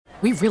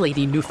We really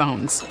need new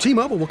phones.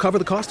 T-Mobile will cover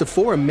the cost of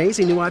 4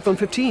 amazing new iPhone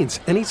 15s,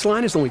 and each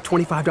line is only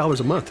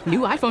 $25 a month. New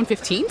iPhone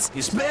 15s?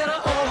 It's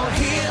better over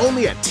here.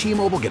 Only at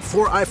T-Mobile, get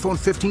 4 iPhone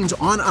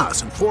 15s on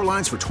us and 4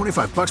 lines for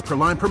 $25 per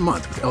line per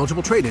month with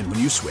eligible trade-in when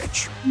you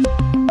switch.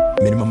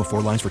 Minimum of 4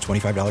 lines for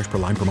 $25 per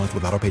line per month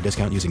with autopay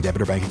discount using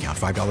debit or bank account.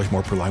 $5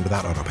 more per line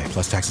without autopay,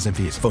 plus taxes and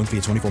fees. Phone fee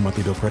at 24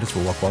 monthly bill credits for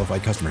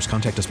well-qualified customers.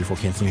 Contact us before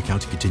canceling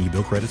account to continue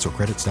bill credits or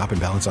credit stop and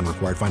balance on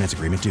required finance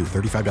agreement due.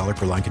 $35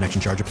 per line connection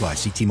charge applies.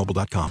 See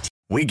T-Mobile.com.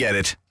 We get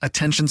it.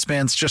 Attention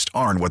spans just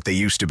aren't what they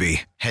used to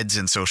be. Heads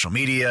in social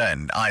media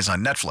and eyes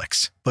on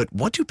Netflix. But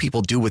what do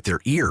people do with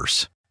their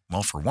ears?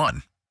 Well, for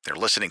one, they're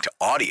listening to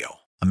audio.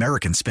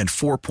 Americans spend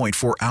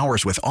 4.4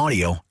 hours with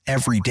audio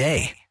every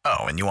day.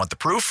 Oh, and you want the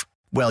proof?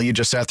 Well, you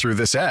just sat through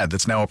this ad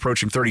that's now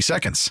approaching 30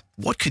 seconds.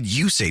 What could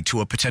you say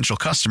to a potential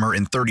customer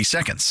in 30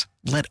 seconds?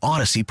 Let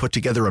Odyssey put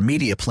together a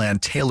media plan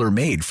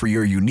tailor-made for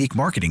your unique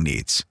marketing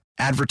needs.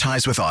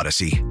 Advertise with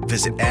Odyssey.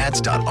 Visit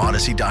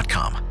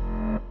ads.odyssey.com.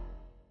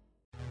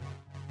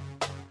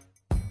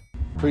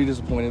 Pretty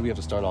disappointed we have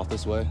to start off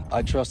this way.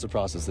 I trust the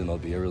process in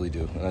MLB, I really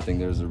do. And I think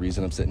there's a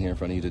reason I'm sitting here in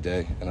front of you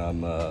today. And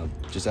I'm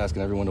just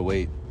asking everyone to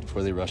wait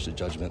before they rush to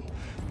judgment.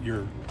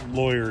 Your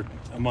lawyer,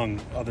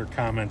 among other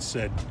comments,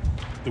 said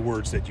the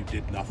words that you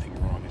did nothing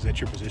wrong. Is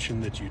that your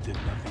position, that you did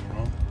nothing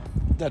wrong?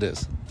 That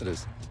is.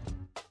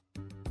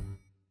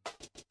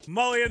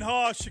 Mully and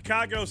Haw,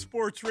 Chicago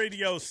Sports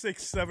Radio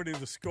 670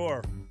 The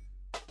Score.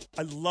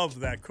 I love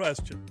that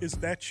question. Is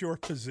that your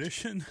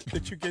position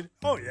that you get?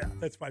 Oh, yeah,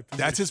 that's my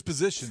position. That's his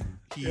position.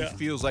 He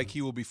feels like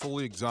he will be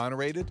fully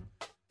exonerated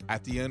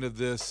at the end of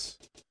this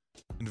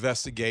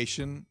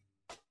investigation.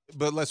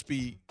 But let's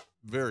be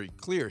very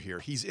clear here.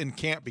 He's in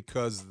camp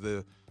because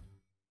the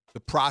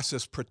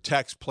process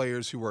protects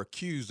players who are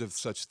accused of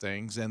such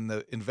things, and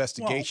the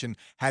investigation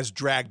has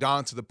dragged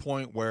on to the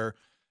point where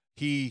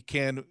he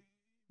can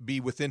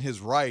be within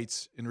his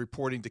rights in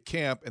reporting to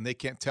camp, and they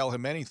can't tell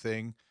him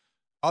anything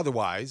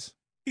otherwise.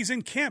 He's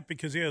in camp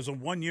because he has a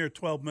 1-year,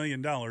 $12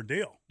 million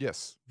deal.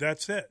 Yes.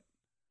 That's it.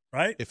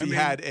 Right? If he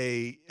had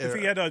a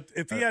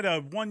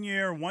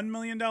 1-year, $1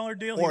 million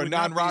deal, or a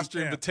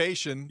non-roster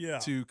invitation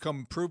to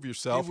come prove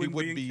yourself, he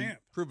wouldn't be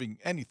proving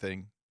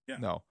anything. Yeah.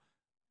 No.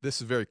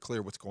 This is very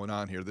clear what's going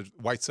on here. The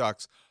White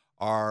Sox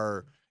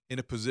are in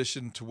a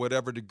position, to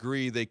whatever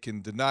degree they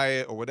can deny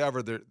it or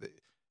whatever, they're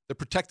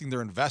protecting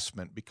their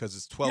investment because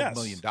it's $12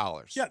 million.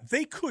 Yeah,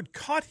 they could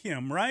cut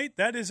him, right?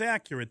 That is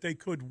accurate. They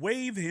could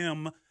waive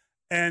him,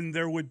 and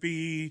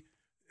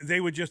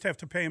they would just have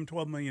to pay him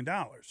 $12 million.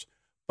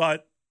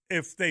 But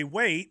if they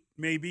wait,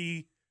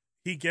 maybe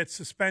he gets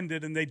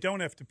suspended and they don't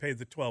have to pay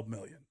the $12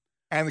 million.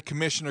 And the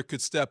commissioner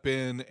could step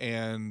in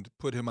and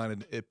put him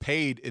on a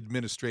paid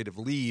administrative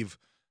leave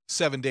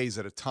 7 days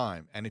at a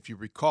time. And if you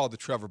recall, the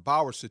Trevor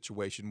Bauer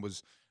situation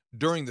was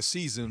during the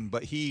season,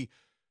 but he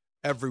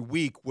every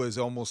week was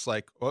almost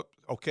like, oh,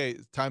 okay,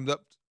 time's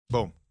up,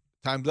 boom,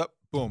 time's up,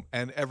 boom.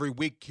 And every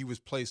week he was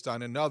placed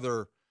on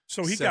another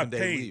 7-day So he got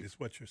paid, leave. is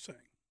what you're saying.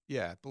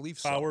 Yeah, I believe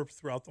so. Bauer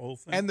throughout the whole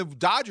thing. And the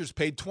Dodgers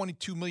paid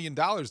 $22 million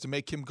to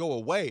make him go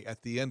away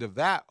at the end of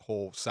that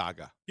whole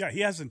saga. Yeah,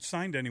 he hasn't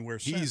signed anywhere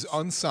since. He's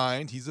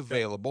unsigned. He's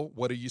available.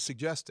 What are you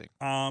suggesting?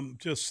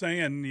 Just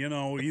saying,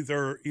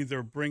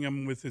 either bring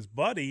him with his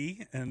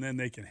buddy and then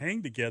they can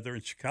hang together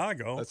in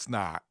Chicago. That's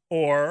not.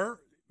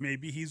 Or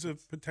maybe he's a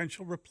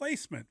potential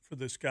replacement for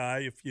this guy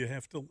if you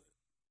have to.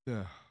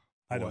 Yeah.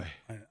 I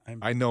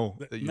know.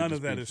 None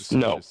of that is.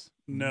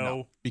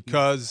 No.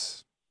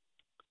 Because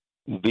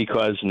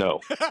no.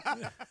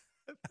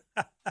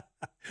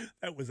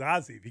 That was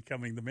Ozzie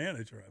becoming the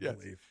manager, I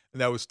believe.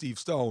 And that was Steve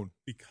Stone.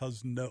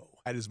 Because no.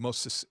 At his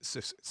most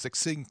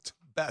succinct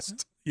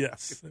best.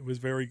 Yes, it was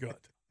very good.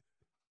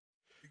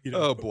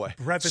 Oh, boy.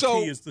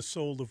 Brevity is the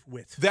soul of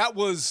wit. That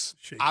was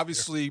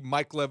obviously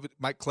Mike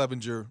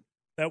Clevenger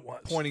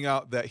pointing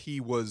out that he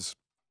was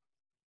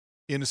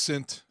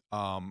innocent,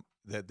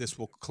 that this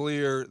will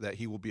clear, that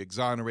he will be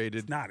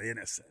exonerated. He's not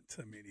innocent.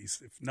 I mean,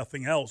 if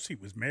nothing else, he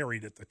was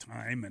married at the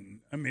time. And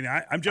I mean,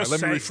 I'm just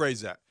saying. Let me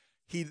rephrase that.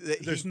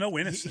 There's no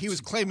innocence. He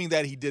was claiming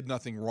that he did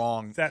nothing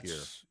wrong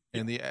here.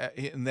 And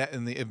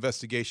the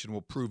investigation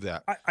will prove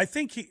that. I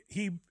think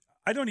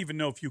I don't even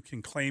know if you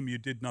can claim you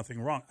did nothing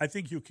wrong. I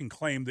think you can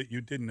claim that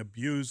you didn't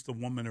abuse the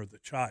woman or the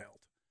child.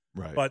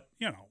 Right. But,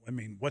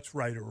 what's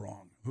right or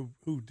wrong?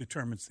 Who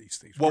determines these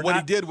things? Well,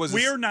 he did was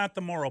we're not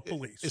the moral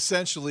police.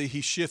 Essentially, he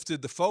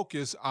shifted the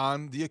focus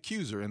on the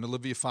accuser, and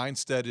Olivia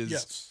Feinstead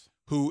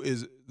who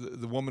is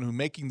the woman who's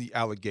making the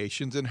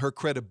allegations, and her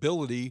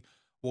credibility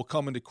will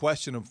come into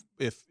question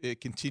if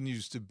it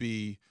continues to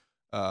be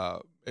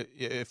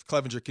if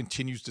Clevenger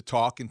continues to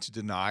talk and to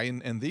deny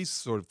and these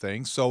sort of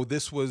things. So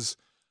this was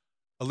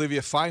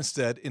Olivia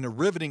Feinstead in a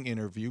riveting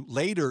interview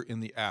later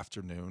in the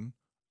afternoon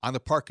on the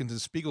Parkinson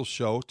Spiegel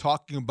show,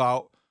 talking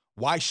about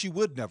why she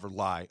would never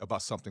lie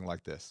about something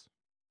like this.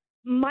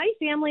 My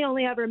family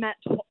only ever met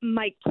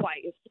Mike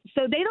twice,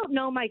 so they don't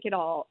know Mike at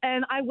all.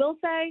 And I will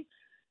say,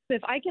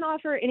 if I can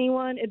offer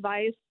anyone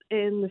advice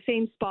in the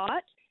same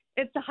spot,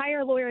 it's to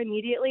hire a lawyer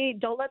immediately.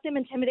 Don't let them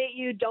intimidate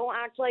you. Don't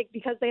act like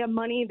because they have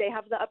money, they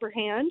have the upper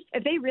hand.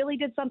 If they really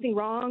did something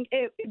wrong,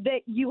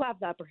 that you have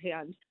the upper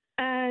hand.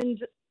 And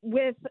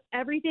with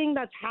everything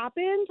that's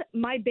happened,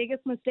 my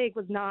biggest mistake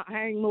was not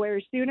hiring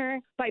lawyers sooner.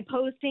 By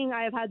posting,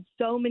 I have had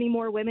so many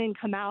more women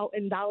come out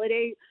and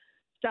validate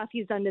stuff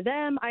he's done to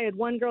them. I had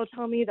one girl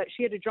tell me that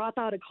she had to drop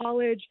out of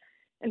college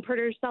and put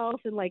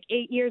herself in like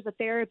 8 years of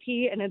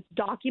therapy, and it's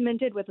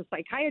documented with a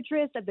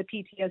psychiatrist of the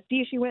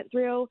PTSD she went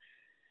through.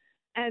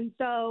 And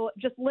so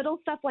just little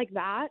stuff like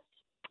that,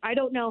 I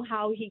don't know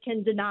how he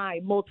can deny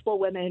multiple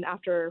women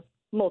after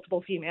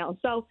multiple females.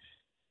 So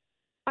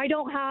I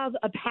don't have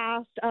a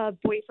past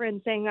of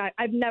boyfriend saying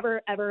I've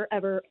never, ever,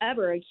 ever,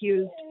 ever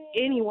accused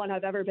anyone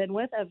I've ever been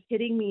with of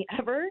hitting me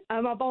ever.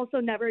 I've also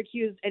never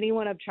accused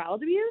anyone of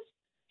child abuse.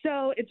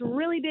 So it's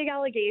really big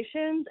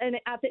allegations. And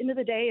at the end of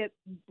the day, it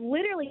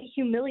literally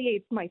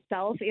humiliates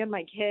myself and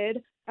my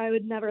kid. I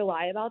would never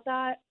lie about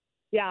that.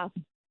 Yeah.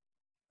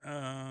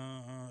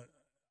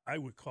 I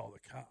would call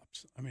the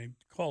cops. I mean,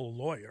 call a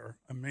lawyer.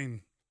 I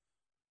mean,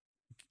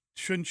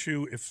 shouldn't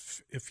you,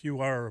 if you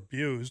are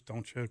abused,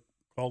 don't you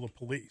call the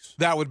police?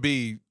 That would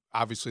be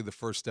obviously the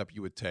first step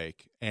you would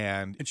take.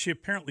 And she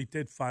apparently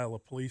did file a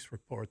police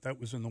report. That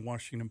was in the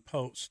Washington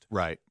Post.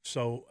 Right.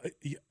 So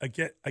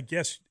I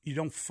guess you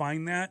don't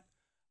find that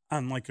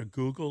on like a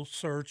Google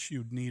search.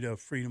 You'd need a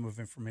Freedom of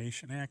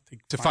Information Act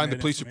to find the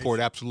police report.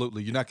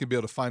 Absolutely. You're not going to be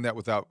able to find that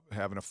without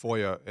having a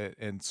FOIA.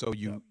 And so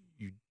you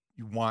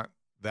want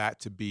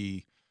that to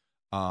be,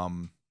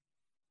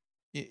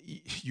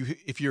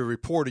 if you're a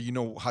reporter, you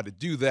know how to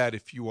do that.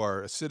 If you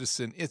are a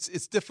citizen,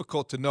 it's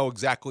difficult to know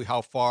exactly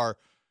how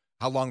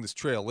long this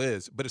trail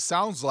is. But it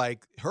sounds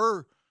like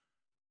her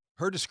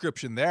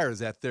description there is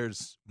that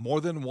there's more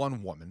than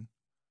one woman.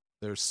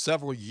 There's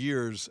several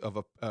years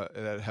of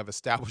that have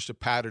established a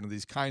pattern of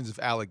these kinds of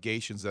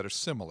allegations that are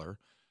similar.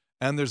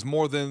 And there's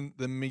more than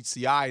meets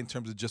the eye in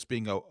terms of just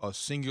being a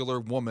singular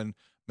woman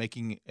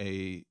making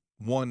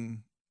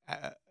one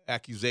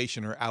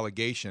accusation or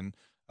allegation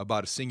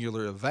about a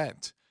singular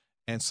event.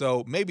 And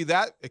so maybe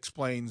that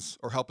explains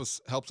or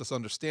helps us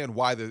understand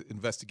why the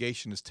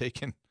investigation has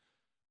taken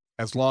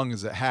as long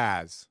as it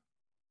has.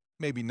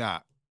 Maybe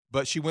not.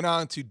 But she went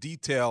on to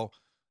detail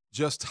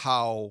just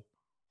how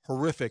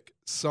horrific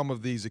some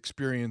of these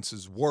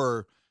experiences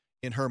were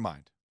in her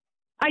mind.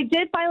 I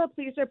did file a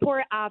police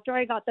report after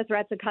I got the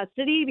threats of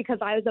custody because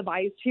I was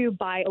advised to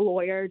by a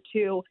lawyer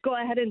to go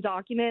ahead and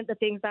document the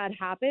things that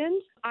happened.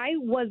 I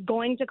was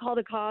going to call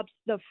the cops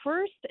the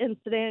first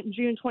incident,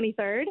 June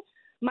 23rd.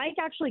 Mike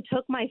actually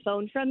took my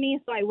phone from me,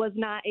 so I was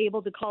not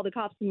able to call the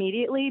cops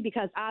immediately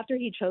because after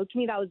he choked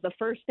me, that was the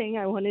first thing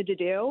I wanted to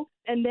do.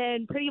 And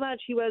then pretty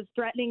much he was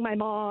threatening my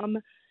mom,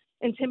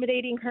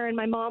 intimidating her, and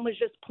my mom was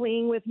just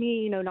pleading with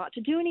me, not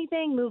to do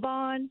anything, move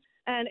on.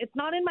 And it's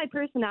not in my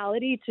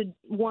personality to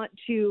want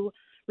to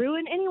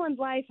ruin anyone's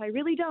life. I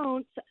really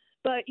don't.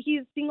 But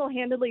he's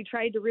single-handedly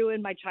tried to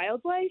ruin my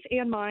child's life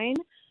and mine.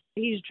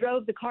 He's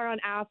drove the car on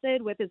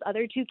acid with his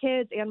other two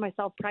kids and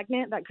myself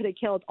pregnant. That could have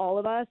killed all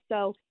of us.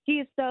 So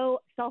he's so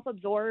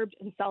self-absorbed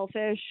and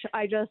selfish.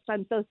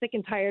 I'm so sick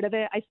and tired of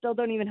it. I still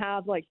don't even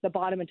have the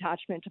bottom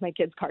attachment to my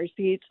kids' car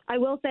seat. I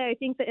will say I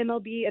think the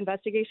MLB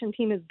investigation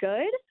team is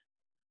good.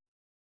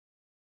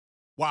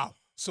 Wow.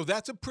 So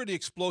that's a pretty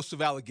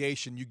explosive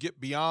allegation. You get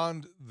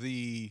beyond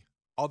the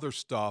other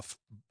stuff,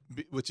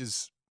 which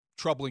is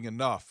troubling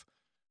enough.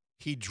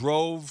 He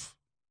drove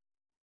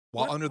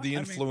while under the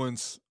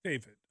influence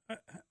David,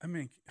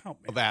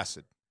 help me. Of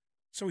acid.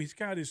 So he's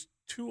got his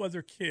two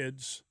other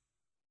kids,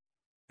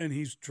 and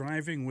he's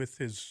driving with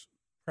his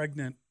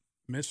pregnant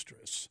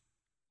mistress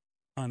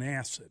on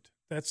acid.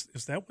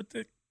 Is that what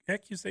the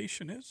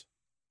accusation is?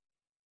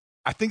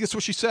 I think that's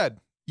what she said.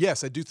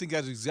 Yes, I do think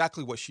that's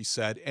exactly what she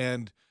said.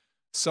 And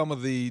some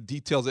of the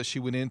details that she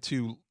went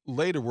into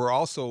later were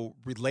also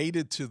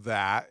related to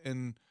that.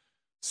 And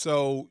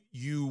so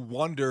you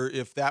wonder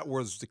if that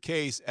was the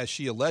case, as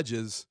she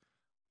alleges,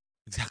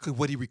 exactly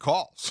what he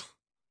recalls.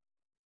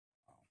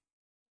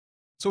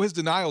 So his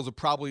denials are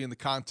probably in the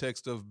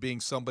context of being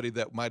somebody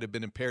that might have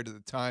been impaired at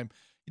the time.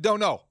 You don't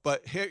know.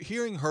 But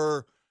hearing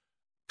her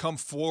come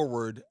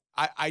forward,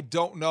 I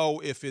don't know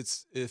if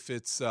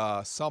it's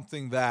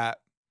something that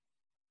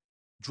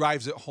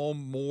drives it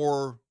home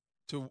more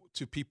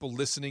to people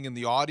listening in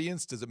the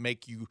audience. Does it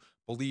make you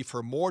believe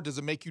her more? Does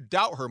it make you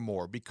doubt her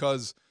more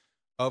because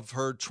of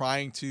her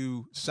trying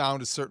to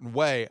sound a certain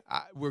way?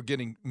 We're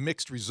getting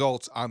mixed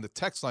results on the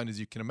text line, as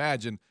you can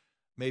imagine.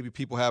 Maybe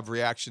people have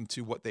reaction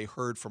to what they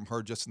heard from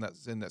her just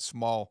in that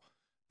small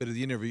bit of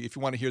the interview. If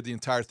you want to hear the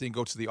entire thing,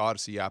 go to the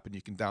Odyssey app and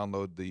you can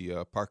download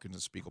the Parkins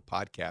and Spiegel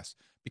podcast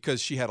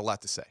because she had a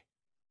lot to say.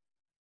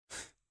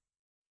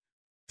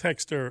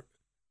 Texter,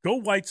 go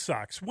White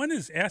Sox. When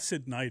is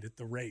acid night at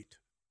the rate?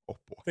 Oh,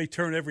 boy. They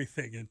turn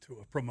everything into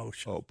a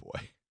promotion. Oh,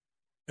 boy.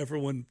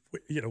 Everyone,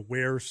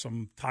 wears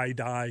some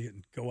tie-dye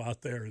and go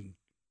out there and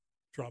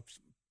drop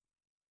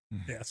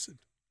some acid.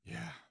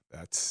 Yeah,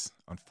 that's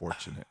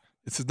unfortunate.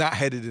 This is not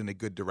headed in a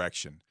good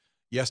direction.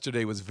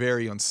 yesterday was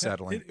very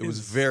unsettling. It was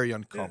very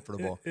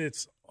uncomfortable.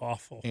 It's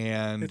awful.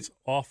 And it's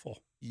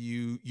awful.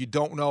 You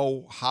don't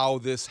know how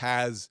this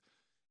has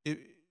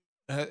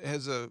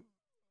a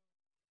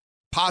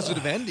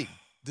positive ending.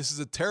 This is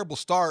a terrible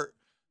start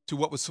to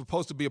what was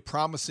supposed to be a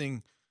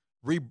promising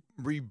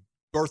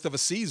rebirth of a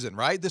season,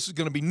 right? This is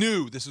going to be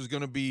new. This is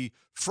going to be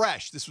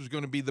fresh. This was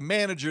going to be the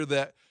manager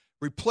that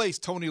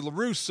replaced Tony La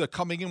Russa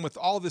coming in with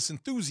all this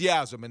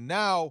enthusiasm. And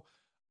now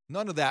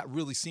none of that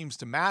really seems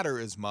to matter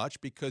as much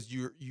because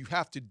you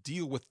have to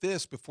deal with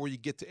this before you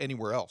get to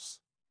anywhere else.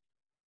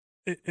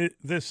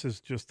 This is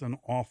just an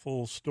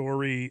awful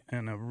story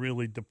and a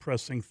really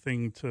depressing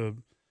thing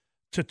to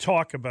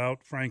talk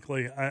about,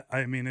 frankly.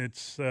 I mean,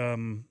 it's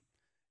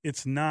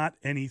not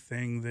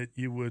anything that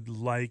you would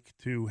like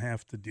to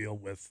have to deal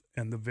with.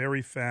 And the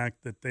very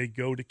fact that they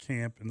go to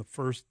camp and the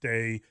first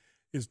day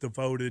is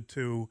devoted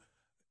to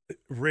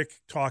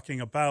Rick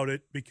talking about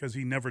it because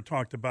he never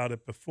talked about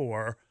it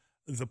before,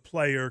 the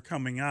player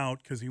coming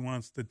out because he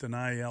wants to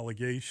deny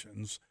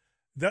allegations.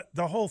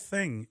 The whole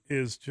thing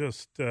is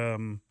just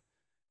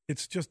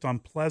it's just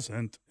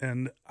unpleasant,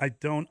 and I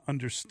don't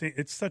understand.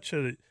 It's such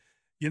a,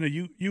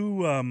 you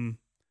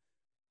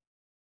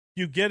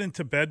get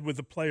into bed with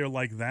a player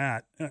like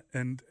that,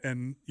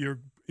 and you're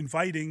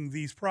inviting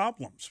these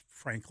problems,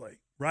 frankly,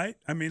 right?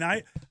 I mean,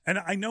 I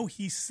know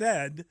he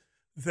said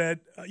that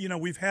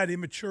we've had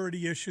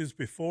immaturity issues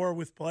before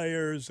with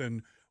players,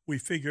 and we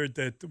figured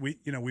that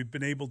we've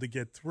been able to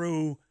get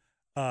through.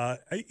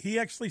 He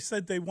actually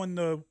said they won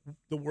the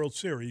World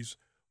Series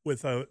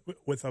with a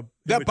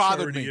that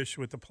bothered me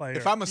issue with the player.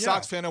 If I'm a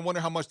Sox fan, I wonder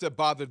how much that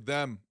bothered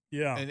them.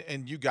 Yeah,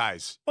 and you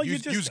guys. Well, you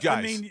guys.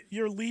 I mean,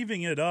 you're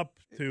leaving it up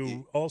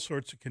to all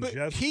sorts of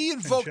conjecture. But he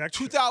invoked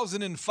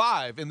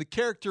 2005 and the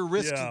character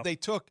risks that they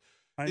took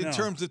in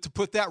terms of to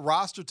put that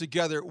roster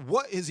together.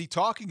 What is he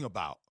talking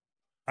about?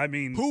 I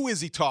mean, who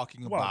is he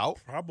talking about?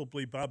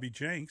 Probably Bobby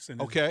Jenks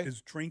and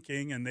his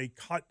drinking. And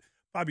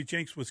Bobby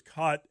Jenks was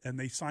cut, and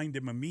they signed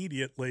him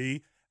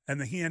immediately.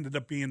 And he ended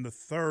up being the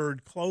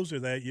third closer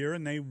that year.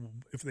 And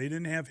if they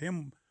didn't have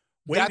him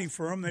waiting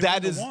for him, they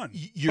would have won.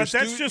 But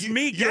that's just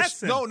me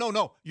guessing.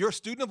 No. You're a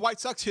student of White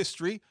Sox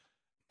history.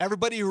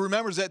 Everybody who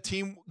remembers that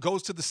team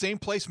goes to the same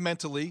place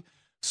mentally.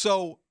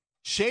 So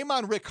shame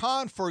on Rick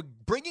Hahn for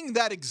bringing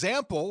that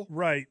example,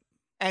 right,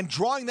 and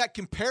drawing that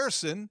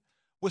comparison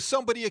with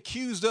somebody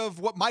accused of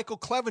what Michael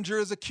Clevenger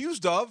is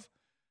accused of.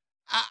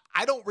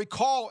 I don't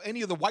recall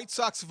any of the White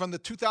Sox from the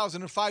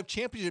 2005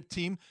 championship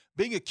team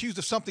being accused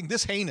of something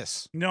this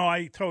heinous. No,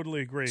 I totally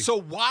agree. So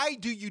why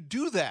do you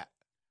do that?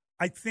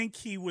 I think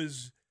he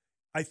was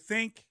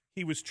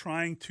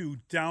trying to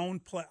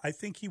downplay. I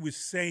think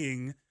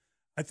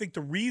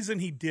the reason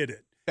he did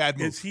it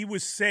is he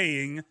was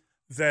saying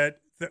that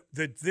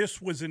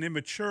this was an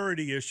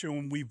immaturity issue,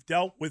 and we've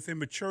dealt with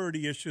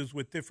immaturity issues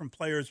with different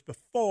players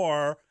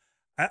before.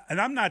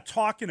 And I'm not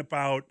talking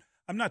about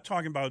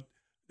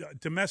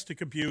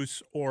domestic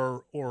abuse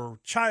or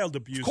child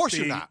abuse. Of course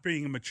you're not.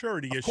 Being a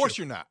maturity issue. Of course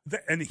you're not.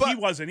 And he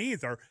wasn't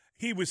either.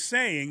 He was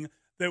saying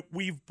that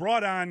we've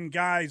brought on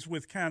guys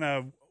with kind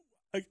of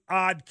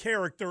odd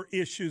character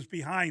issues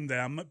behind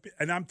them,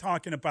 and I'm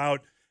talking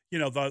about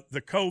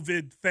the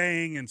COVID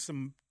thing and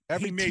some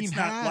teammates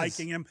not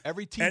liking him.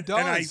 Every team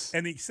does.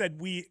 And he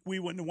said we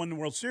wouldn't have won the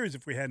World Series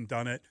if we hadn't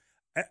done it.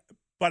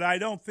 But I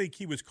don't think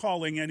he was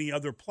calling any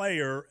other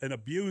player an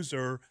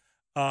abuser.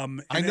 I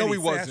know he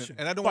wasn't,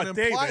 and I don't want to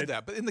imply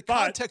that. But in the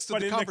context of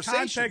the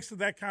conversation. In the context of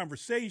that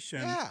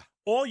conversation,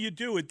 all you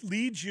do, it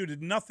leads you to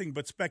nothing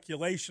but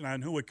speculation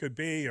on who it could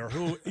be or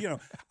who,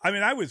 I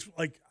mean, I was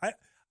like,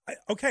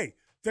 okay.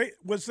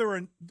 Was there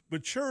a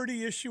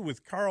maturity issue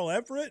with Carl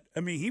Everett? I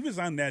mean, he was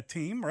on that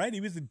team, right?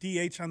 He was the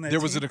DH on that team. There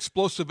was an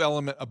explosive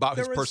element about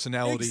his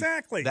personality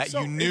exactly. that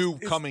you knew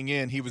coming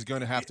in he was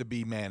going to have to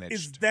be managed.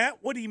 Is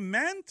that what he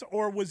meant,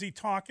 or was he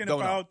talking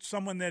about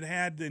someone that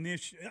had an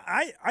issue?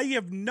 I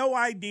have no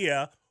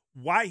idea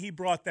why he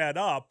brought that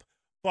up,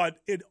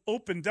 but it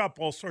opened up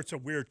all sorts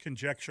of weird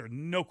conjecture,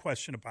 no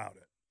question about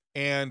it.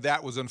 And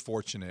that was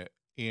unfortunate,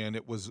 and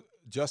it was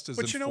just as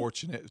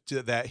unfortunate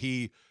that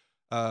he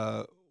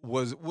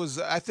was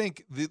I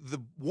think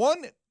the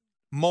one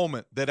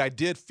moment that I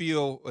did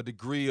feel a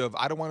degree of,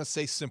 I don't want to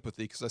say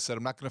sympathy because I said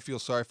I'm not going to feel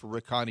sorry for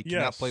Rick Hahn. He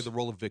cannot play the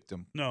role of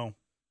victim. No.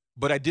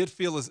 But I did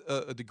feel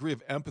a degree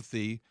of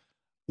empathy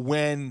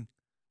when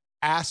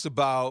asked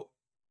about,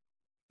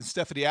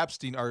 Stephanie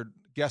Epstein, our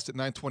guest at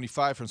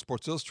 925 from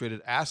Sports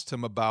Illustrated, asked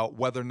him about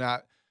whether or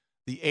not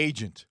the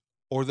agent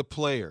or the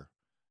player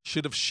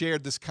should have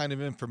shared this kind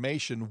of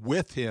information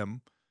with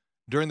him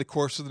during the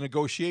course of the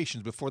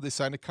negotiations before they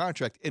signed a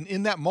contract. And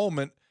in that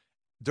moment,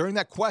 during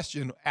that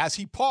question, as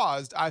he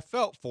paused, I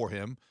felt for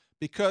him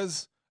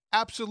because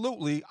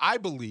absolutely, I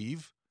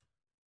believe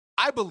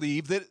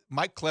that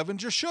Mike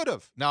Clevenger should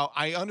have. Now,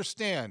 I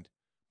understand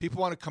people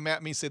want to come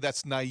at me and say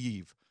that's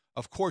naive.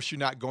 Of course, you're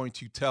not going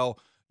to tell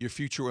your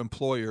future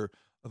employer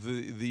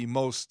the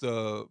most,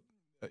 the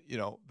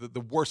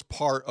worst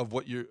part of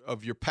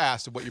your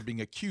past and what you're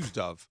being accused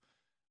of.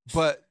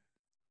 But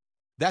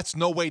that's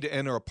no way to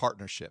enter a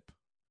partnership.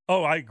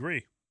 Oh, I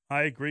agree.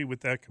 I agree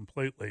with that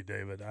completely,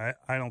 David. I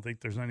don't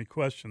think there's any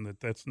question that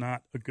that's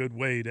not a good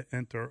way to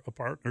enter a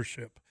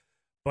partnership.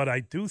 But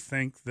I do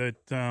think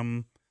that,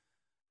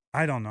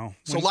 I don't know.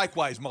 So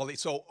likewise, Mully.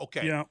 So,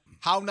 okay. Yeah.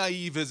 How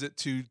naive is it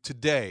to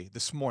today,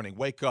 this morning,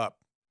 wake up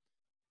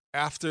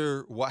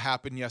after what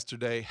happened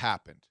yesterday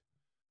happened,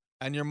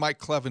 and you're Mike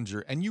Clevenger,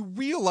 and you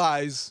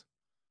realized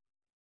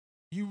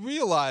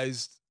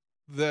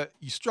that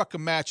you struck a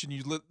match and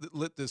you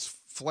lit this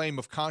flame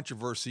of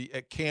controversy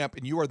at camp,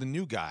 and you are the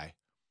new guy.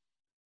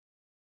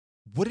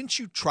 Wouldn't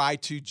you try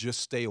to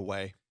just stay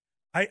away?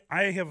 I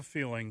have a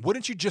feeling.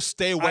 Wouldn't you just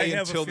stay away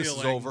until this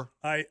is over?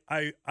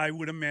 I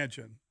would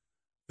imagine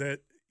that,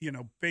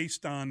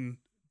 based on,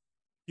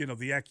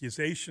 the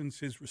accusations,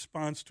 his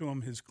response to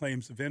them, his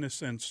claims of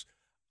innocence,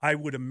 I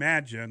would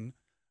imagine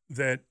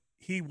that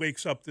he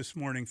wakes up this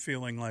morning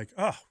feeling like,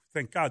 oh,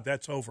 thank God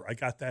that's over. I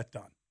got that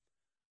done.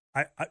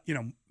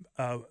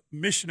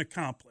 Mission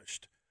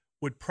accomplished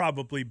would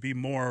probably be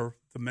more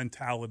the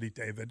mentality,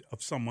 David,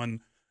 of someone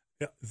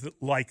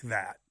like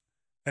that.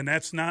 And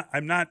that's not,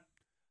 I'm not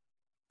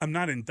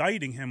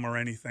indicting him or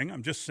anything.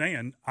 I'm just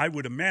saying, I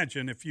would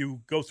imagine if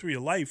you go through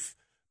your life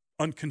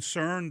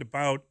unconcerned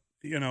about,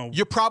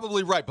 You're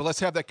probably right, but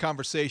let's have that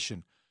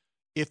conversation.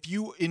 If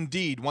you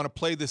indeed want to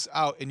play this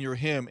out and you're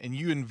him and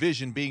you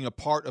envision being a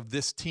part of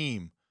this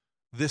team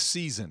this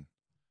season,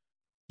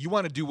 you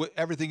want to do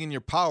everything in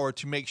your power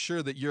to make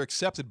sure that you're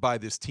accepted by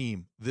this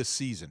team this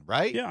season,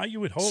 right? Yeah, you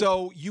would hope.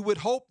 So you would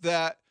hope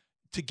that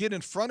to get in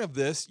front of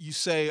this, you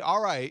say,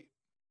 all right,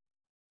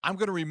 I'm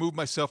going to remove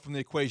myself from the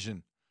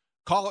equation.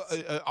 Call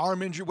an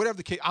arm injury, whatever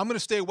the case. I'm going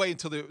to stay away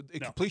until the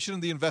completion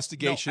of the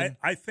investigation,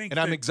 I think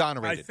I'm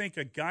exonerated. I think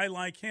a guy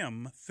like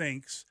him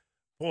thinks,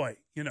 boy,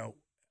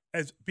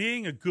 as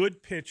being a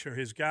good pitcher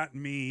has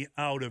gotten me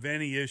out of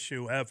any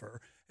issue ever.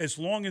 As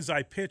long as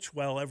I pitch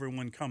well,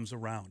 everyone comes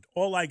around.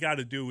 All I got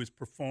to do is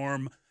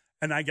perform,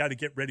 and I got to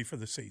get ready for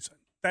the season.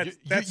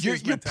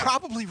 You're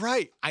probably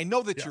right. I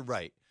know that you're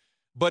right.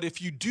 But if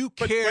you do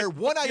care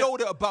one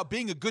iota about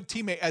being a good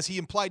teammate, as he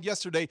implied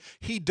yesterday,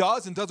 he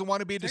does and doesn't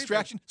want to be a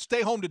distraction,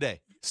 stay home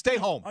today. Stay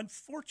home.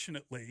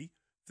 Unfortunately,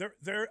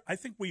 I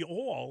think we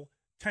all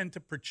tend to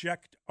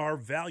project our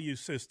value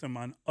system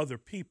on other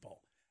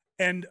people.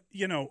 And,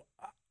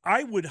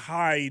 I would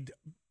hide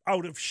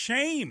out of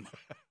shame.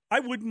 I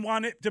wouldn't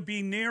want it to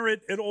be near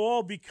it at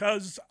all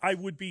because I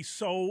would be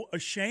so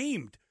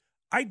ashamed.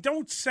 I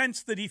don't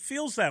sense that he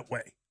feels that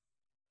way.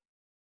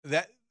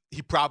 That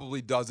he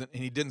probably doesn't,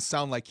 and he didn't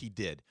sound like he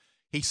did.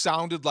 He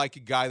sounded like a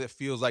guy that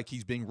feels like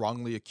he's being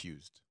wrongly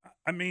accused.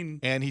 I mean...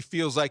 And he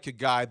feels like a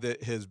guy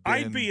that has been...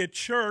 I'd be at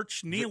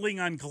church kneeling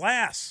on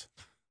glass.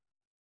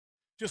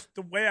 Just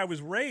the way I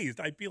was raised.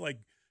 I'd be like,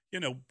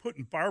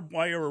 putting barbed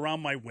wire around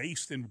my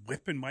waist and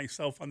whipping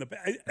myself on the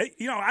back.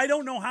 I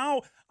don't know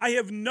how. I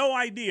have no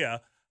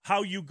idea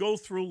how you go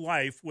through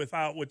life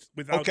without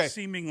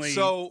seemingly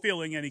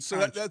feeling any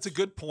conscience. That's a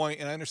good point,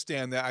 and I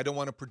understand that. I don't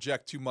want to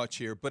project too much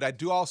here, but I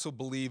do also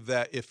believe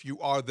that if you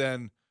are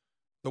then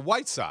the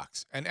White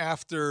Sox, and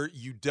after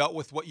you dealt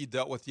with what you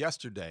dealt with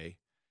yesterday,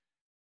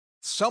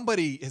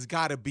 somebody has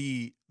got to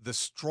be the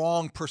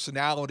strong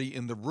personality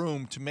in the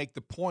room to make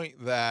the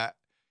point that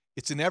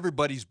it's in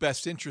everybody's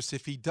best interest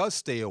if he does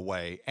stay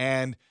away.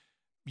 And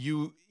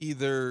you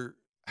either,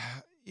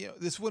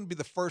 this wouldn't be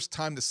the first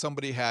time that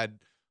somebody had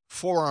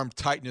forearm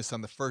tightness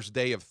on the first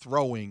day of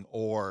throwing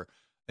or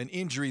an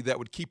injury that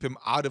would keep him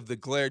out of the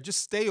glare. Just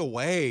stay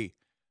away.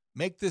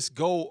 Make this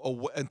go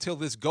away until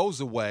this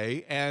goes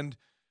away. And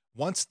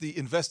once the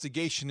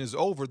investigation is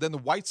over, then the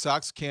White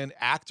Sox can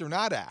act or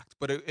not act.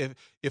 But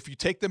if you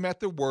take them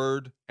at their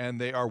word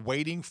and they are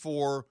waiting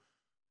for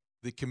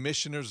the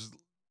commissioner's,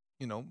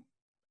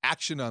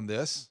 action on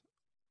this,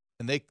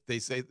 and they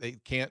say they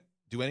can't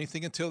do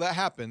anything until that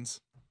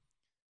happens,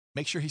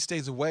 make sure he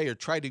stays away or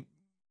try to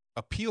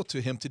appeal to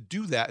him to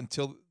do that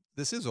until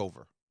this is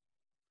over.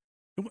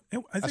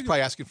 That's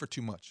probably asking for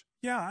too much.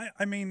 Yeah,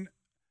 I mean,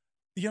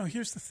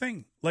 here's the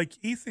thing. Like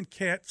Ethan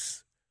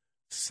Katz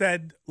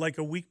said like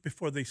a week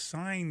before they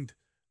signed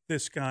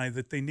this guy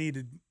that they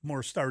needed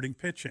more starting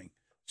pitching.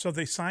 So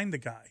they signed the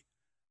guy.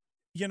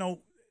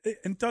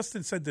 And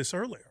Dustin said this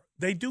earlier.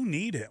 They do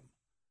need him.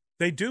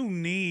 They do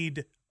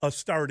need a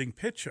starting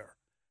pitcher.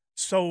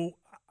 So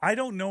I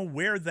don't know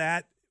where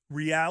that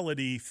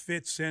reality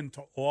fits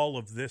into all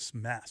of this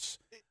mess.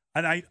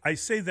 And I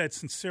say that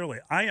sincerely.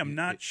 I am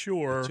not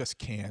sure. It just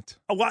can't.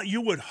 Well, you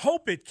would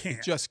hope it can't.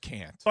 It just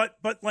can't.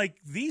 But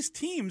like these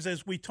teams,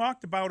 as we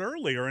talked about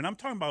earlier, and I'm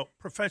talking about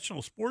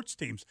professional sports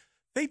teams,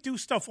 they do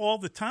stuff all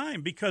the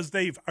time because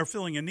they are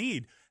filling a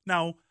need.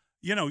 Now,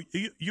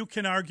 you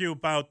can argue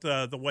about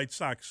the White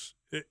Sox.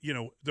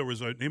 There was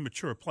an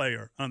immature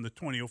player on the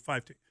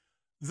 2005 team.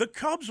 The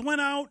Cubs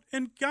went out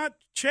and got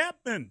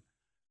Chapman,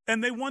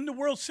 and they won the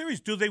World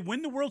Series. Do they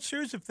win the World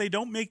Series if they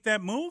don't make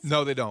that move?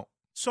 No, they don't.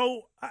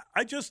 So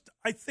I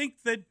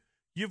think that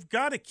you've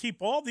got to keep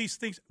all these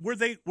things.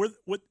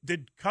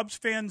 Did Cubs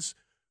fans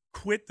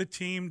quit the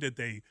team?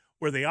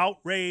 Were they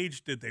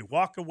outraged? Did they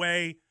walk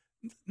away?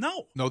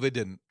 No. No, they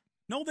didn't.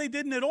 No, they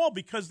didn't at all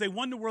because they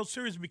won the World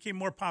Series and became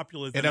more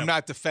popular than And I'm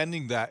not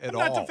defending that at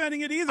all. I'm not defending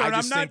it either. And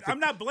I'm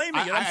not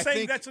blaming it. I'm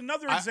saying that's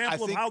another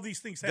example of how these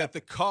things happen. That the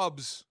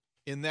Cubs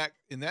in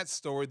that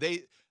story,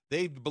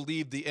 they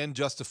believed the end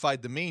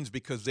justified the means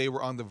because they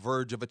were on the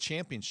verge of a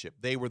championship.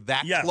 They were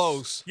that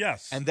close.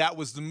 Yes. And that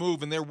was the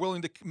move. And they're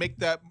willing to make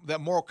that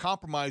moral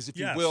compromise, if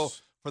you will,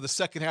 for the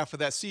second half of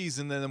that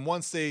season. And then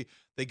once they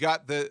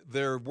got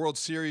their World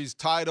Series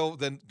title,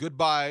 then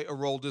goodbye,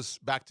 Aroldis,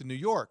 back to New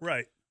York.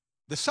 Right.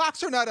 The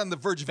Sox are not on the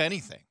verge of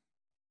anything.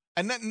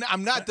 And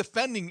I'm not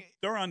defending.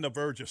 They're on the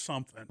verge of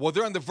something. Well,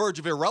 they're on the verge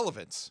of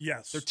irrelevance.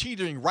 Yes. They're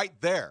teetering right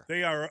there.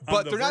 They are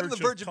but they're not on the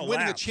verge of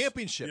winning a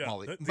championship, yeah.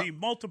 Molly. The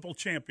multiple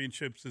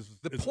championships is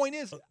the point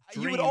is,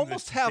 you would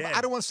almost have, I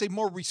don't want to say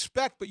more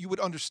respect, but you would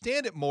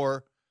understand it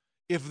more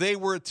if they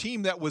were a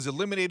team that was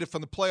eliminated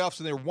from the playoffs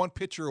and they were one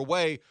pitcher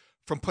away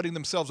from putting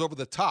themselves over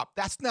the top.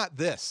 That's not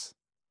this.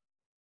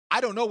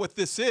 I don't know what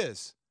this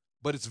is,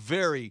 but it's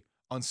very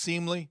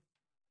unseemly,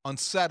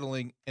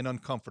 unsettling, and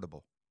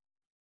uncomfortable.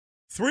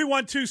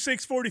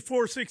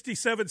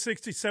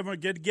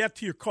 312-644-6767. Get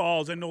to your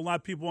calls. I know a lot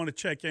of people want to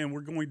check in.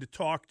 We're going to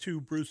talk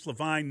to Bruce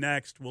Levine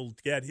next. We'll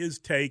get his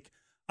take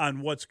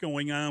on what's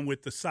going on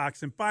with the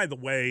Sox. And by the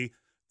way,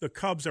 the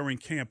Cubs are in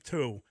camp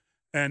too.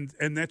 And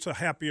that's a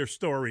happier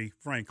story,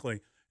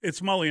 frankly. It's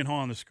Mully and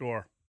Haw on The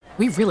Score.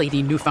 We really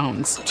need new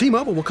phones.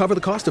 T-Mobile will cover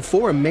the cost of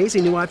 4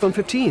 amazing new iPhone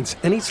 15s,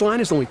 and each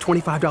line is only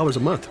 $25 a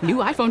month. New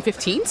iPhone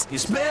 15s?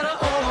 It's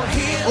better over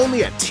here.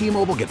 Only at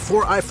T-Mobile, get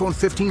 4 iPhone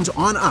 15s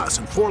on us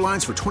and 4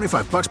 lines for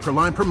 $25 per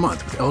line per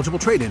month with eligible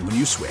trade-in when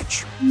you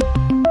switch.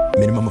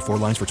 Minimum of 4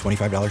 lines for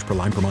 $25 per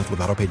line per month with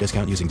autopay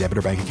discount using debit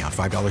or bank account.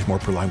 $5 more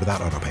per line without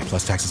autopay,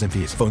 plus taxes and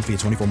fees. Phone fee at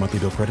 24 monthly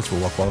bill credits for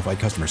well-qualified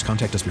customers.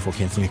 Contact us before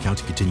canceling account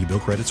to continue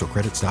bill credits or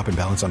credit stop and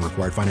balance on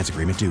required finance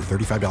agreement due.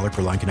 $35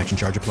 per line connection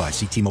charge applies.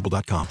 See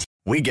T-Mobile.com.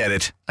 We get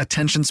it.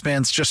 Attention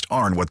spans just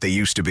aren't what they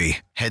used to be.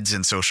 Heads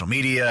in social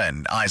media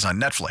and eyes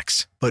on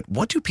Netflix. But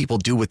what do people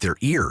do with their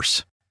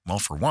ears? Well,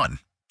 for one,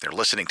 they're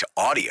listening to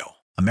audio.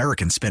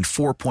 Americans spend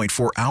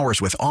 4.4 hours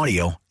with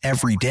audio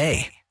every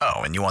day. Oh,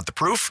 and you want the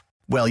proof?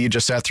 Well, you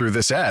just sat through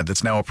this ad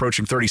that's now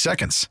approaching 30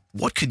 seconds.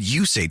 What could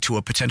you say to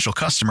a potential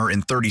customer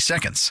in 30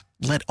 seconds?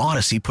 Let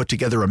Odyssey put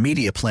together a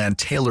media plan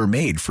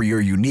tailor-made for your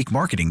unique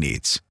marketing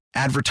needs.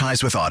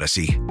 Advertise with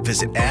Odyssey.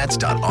 Visit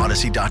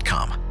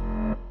ads.odyssey.com.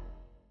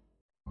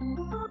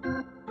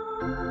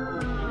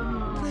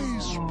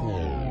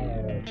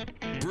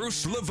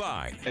 Bruce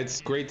Levine.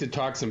 It's great to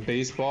talk some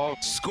baseball.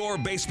 Score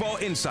Baseball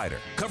Insider,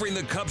 covering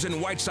the Cubs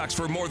and White Sox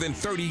for more than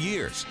 30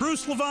 years.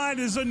 Bruce Levine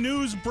is a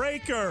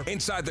newsbreaker.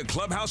 Inside the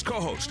Clubhouse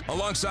co-host,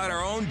 alongside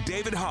our own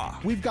David Haw.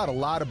 We've got a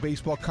lot of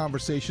baseball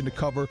conversation to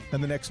cover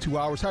in the next 2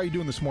 hours. How are you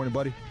doing this morning,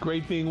 buddy?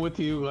 Great being with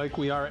you like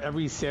we are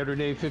every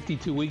Saturday,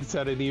 52 weeks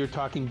out of the year,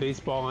 talking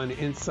baseball on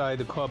Inside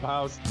the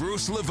Clubhouse.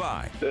 Bruce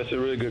Levine. That's a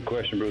really good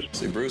question, Bruce.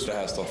 See, Bruce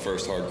asked the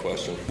first hard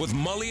question. With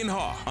Mully and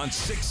Haw on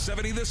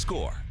 670 The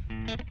Score.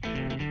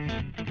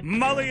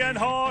 Mully and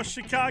Haw,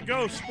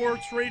 Chicago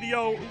Sports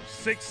Radio,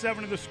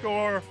 670 The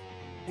Score.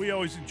 We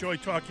always enjoy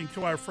talking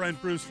to our friend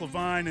Bruce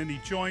Levine, and he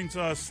joins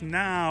us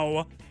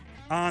now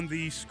on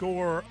the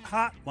Score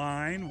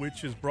Hotline,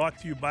 which is brought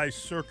to you by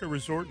Circa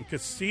Resort and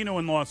Casino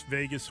in Las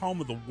Vegas,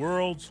 home of the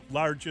world's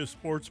largest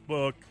sports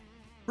book.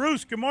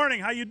 Bruce, good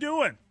morning. How you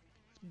doing?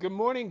 Good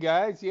morning,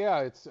 guys. Yeah,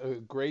 it's a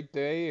great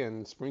day,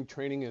 and spring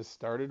training has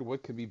started.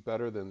 What could be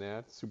better than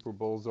that? Super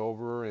Bowl's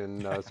over,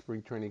 and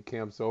spring training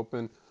camp's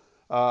open.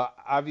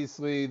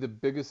 Obviously, the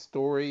biggest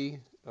story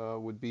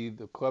would be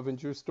the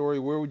Clevenger story.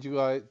 Where would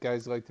you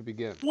guys like to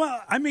begin?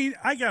 Well, I mean,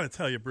 I got to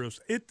tell you, Bruce,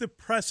 it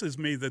depresses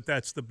me that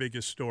that's the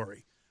biggest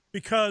story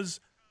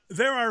because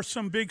there are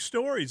some big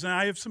stories, and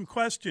I have some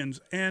questions.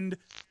 And,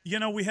 you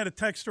know, we had a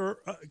texter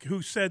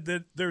who said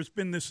that there's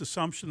been this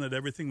assumption that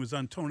everything was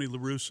on Tony La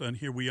Russa, and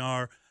here we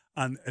are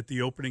at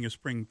the opening of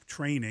spring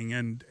training,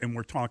 and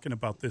we're talking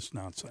about this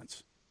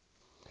nonsense.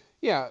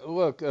 Yeah,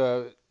 look,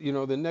 you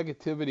know, the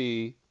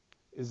negativity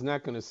is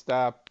not going to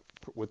stop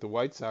with the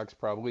White Sox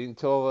probably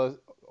until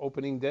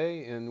opening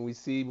day, and we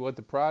see what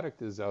the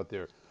product is out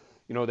there.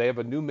 You know, they have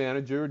a new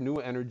manager, new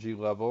energy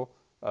level.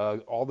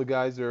 All the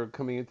guys are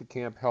coming into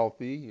camp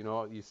healthy. You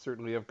know, you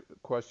certainly have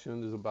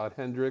questions about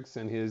Hendricks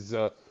and his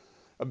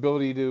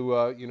ability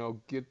to, you know,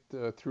 get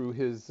through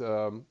his,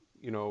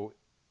 you know,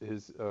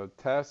 his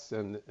tests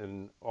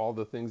and all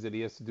the things that he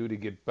has to do to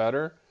get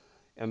better.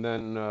 And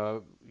then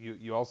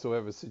you also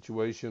have a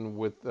situation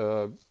with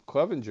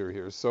Clevenger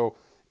here. So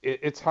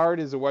it's hard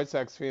as a White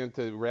Sox fan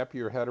to wrap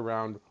your head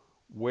around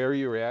where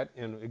you're at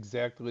and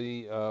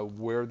exactly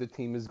where the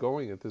team is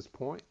going at this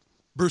point.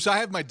 Bruce, I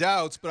have my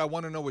doubts, but I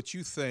want to know what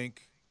you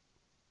think.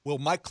 Will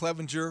Mike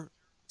Clevenger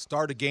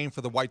start a game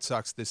for the White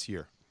Sox this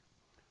year?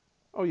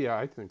 Oh, yeah,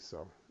 I think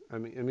so. I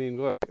mean,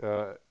 look,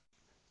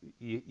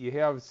 you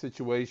have a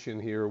situation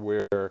here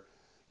where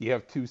you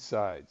have two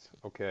sides,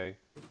 okay?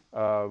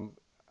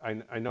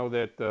 I know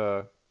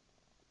that,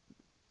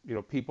 you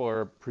know, people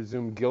are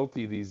presumed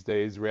guilty these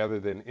days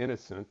rather than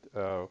innocent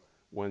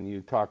when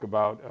you talk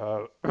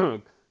about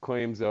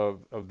claims of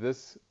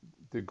this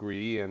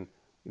degree. And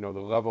the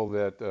level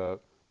that the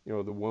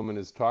woman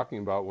is talking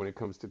about when it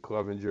comes to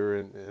Clevenger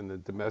and the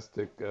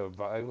domestic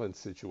violence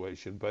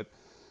situation. But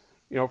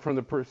from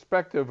the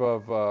perspective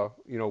of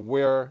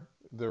where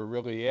they're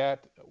really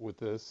at with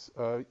this,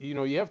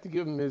 you have to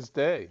give him his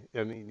day.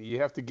 I mean, you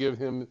have to give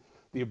him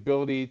the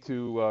ability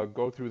to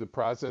go through the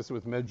process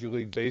with Major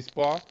League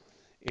Baseball.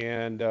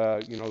 And,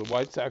 the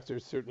White Sox are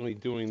certainly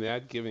doing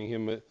that, giving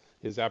him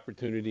his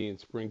opportunity in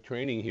spring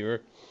training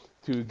here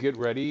to get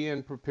ready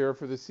and prepare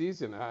for the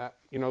season.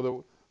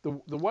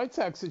 The White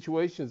Sox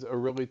situation is a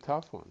really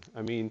tough one.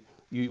 I mean,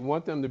 you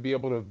want them to be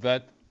able to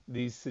vet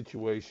these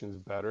situations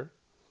better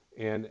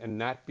and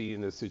not be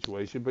in this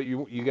situation, but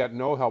you got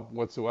no help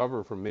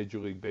whatsoever from Major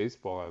League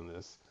Baseball on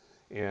this.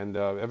 And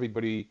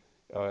everybody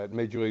at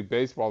Major League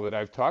Baseball that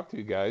I've talked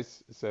to,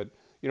 guys, said,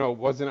 it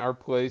wasn't our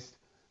place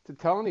to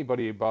tell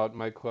anybody about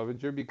Mike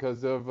Clevenger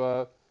because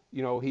of,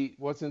 he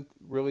wasn't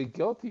really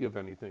guilty of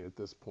anything at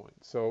this point.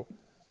 So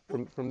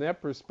from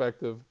that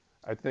perspective,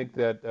 I think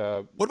that.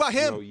 What about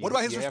him? What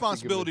about his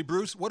responsibility,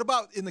 Bruce? What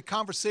about in the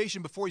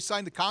conversation before he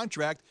signed the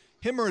contract,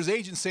 him or his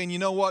agent saying, you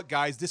know what,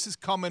 guys, this is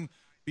coming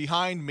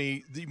behind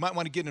me. You might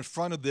want to get in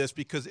front of this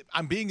because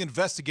I'm being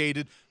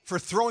investigated for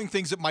throwing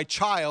things at my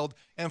child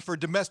and for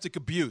domestic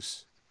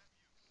abuse.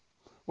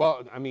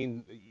 Well, I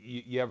mean,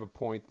 you have a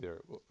point there,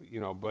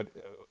 but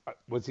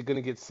was he going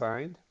to get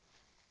signed?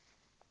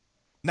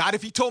 Not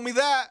if he told me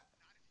that.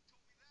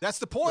 That's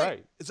the point.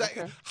 Right. Is that,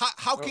 okay.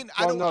 how can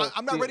I'm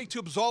not ready to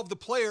absolve the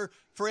player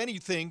for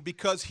anything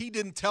because he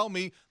didn't tell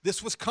me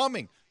this was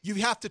coming. You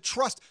have to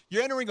trust.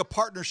 You're entering a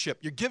partnership.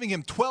 You're giving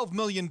him $12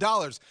 million,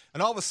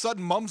 and all of a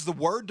sudden mum's the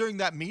word during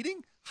that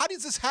meeting? How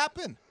does this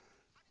happen?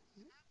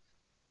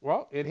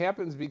 Well, it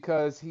happens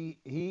because he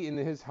in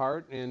his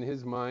heart and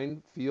his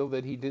mind feel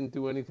that he didn't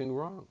do anything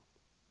wrong.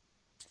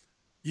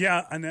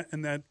 Yeah,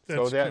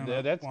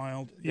 that's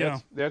wild.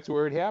 That's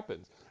where it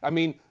happens. I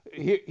mean,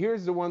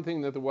 here's the one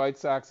thing that the White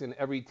Sox and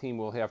every team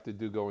will have to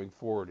do going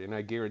forward, and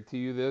I guarantee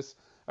you this.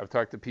 I've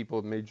talked to people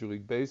at Major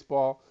League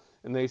Baseball,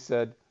 and they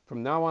said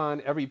from now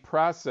on, every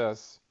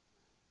process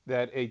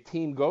that a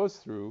team goes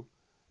through,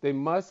 they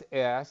must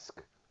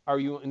ask, are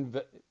you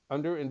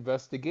under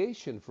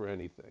investigation for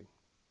anything?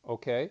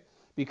 Okay?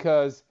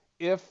 Because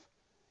if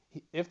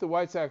the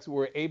White Sox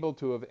were able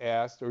to have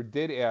asked or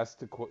did ask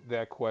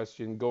that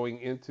question going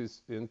into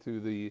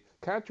the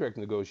contract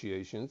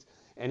negotiations,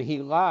 and he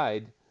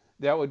lied,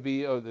 that would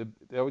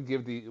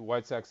give the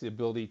White Sox the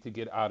ability to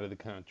get out of the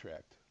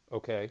contract.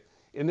 Okay?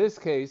 In this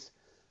case,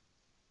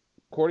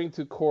 according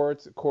to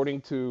courts,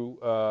 according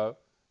to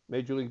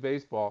Major League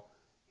Baseball,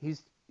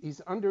 he's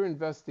under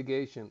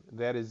investigation.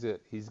 That is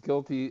it. He's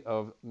guilty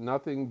of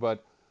nothing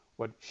but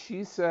what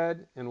she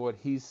said and what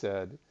he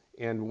said.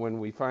 And when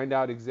we find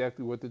out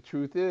exactly what the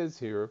truth is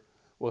here,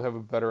 we'll have a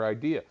better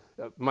idea.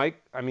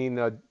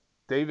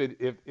 David,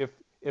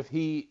 if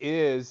he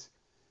is,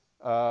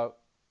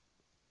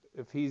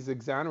 if he's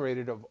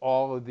exonerated of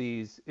all of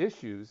these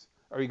issues,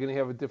 are you going to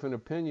have a different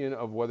opinion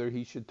of whether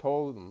he should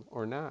told them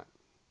or not?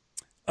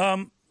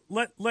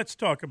 Let's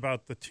talk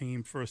about the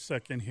team for a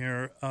second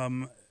here.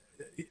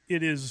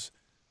 It is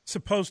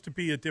supposed to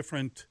be a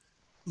different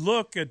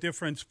look, a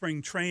different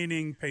spring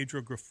training.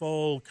 Pedro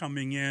Grifol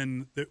coming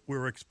in, that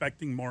we're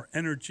expecting more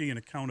energy and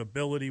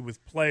accountability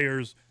with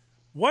players.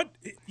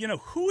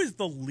 Who is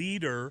the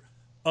leader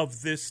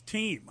of this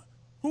team?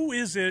 Who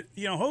is it?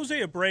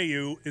 Jose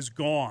Abreu is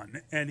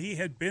gone, and he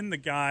had been the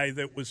guy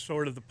that was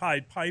sort of the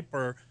Pied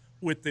Piper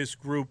with this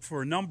group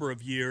for a number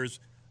of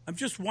years. I'm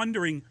just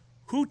wondering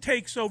who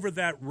takes over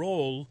that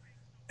role,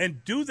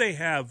 and do they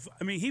have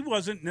 – he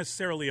wasn't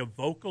necessarily a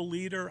vocal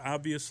leader,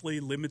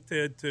 obviously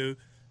limited to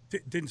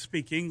didn't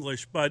speak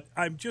English, but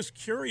I'm just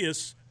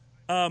curious,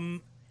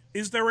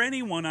 is there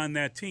anyone on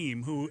that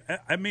team who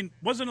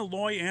 – wasn't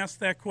Eloy asked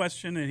that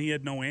question and he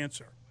had no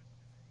answer?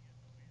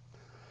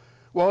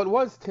 Well, it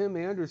was Tim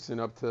Anderson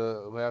up to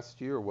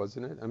last year,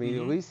 wasn't it? At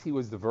least he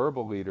was the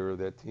verbal leader of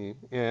that team.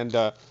 And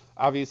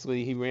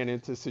obviously he ran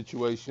into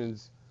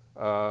situations,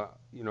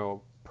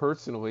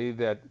 personally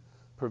that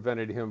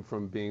prevented him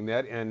from being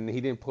that. And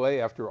he didn't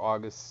play after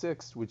August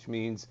 6th, which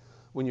means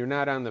when you're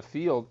not on the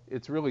field,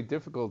 it's really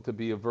difficult to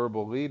be a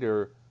verbal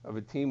leader of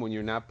a team when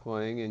you're not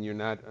playing and you're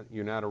not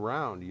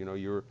around.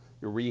 You're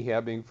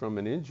rehabbing from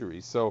an injury.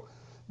 So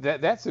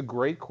that's a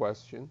great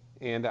question.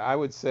 And I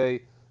would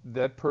say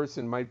that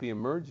person might be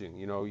emerging.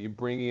 You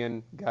bring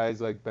in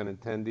guys like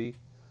Benintendi,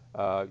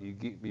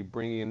 you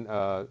bring in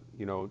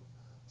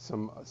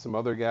some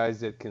other guys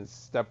that can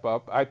step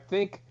up. I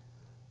think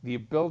the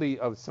ability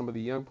of some of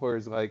the young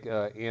players like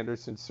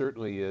Anderson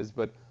certainly is,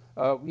 but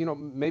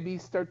maybe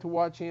start to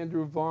watch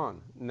Andrew Vaughn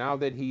now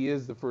that he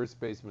is the first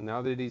baseman,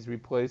 now that he's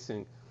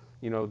replacing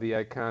the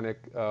iconic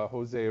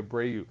Jose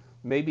Abreu.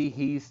 Maybe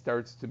he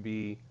starts to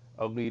be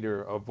a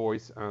leader, a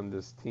voice on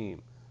this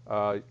team.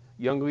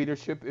 Young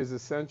leadership is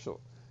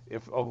essential.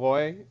 If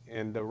Eloy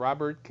and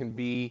Robert can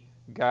be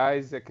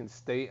guys that can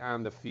stay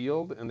on the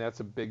field, and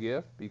that's a big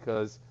if,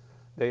 because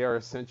they are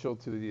essential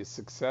to the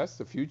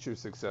future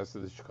success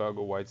of the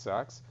Chicago White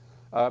Sox,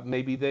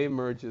 maybe they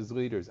emerge as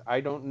leaders.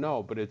 I don't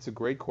know, but it's a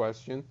great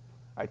question.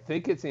 I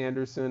think it's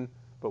Anderson,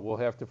 but we'll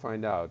have to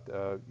find out.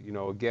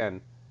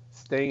 Again,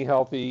 staying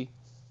healthy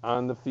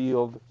on the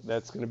field,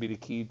 that's going to be the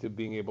key to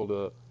being able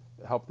to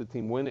help the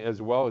team win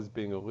as well as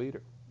being a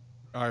leader.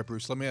 All right,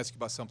 Bruce, let me ask you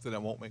about something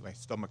that won't make my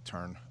stomach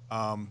turn.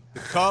 The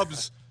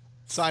Cubs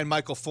signed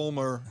Michael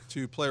Fulmer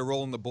to play a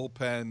role in the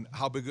bullpen.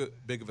 How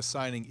big of a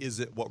signing is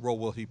it? What role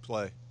will he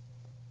play?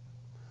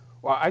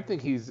 Well, I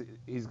think he's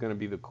going to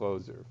be the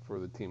closer for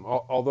the team.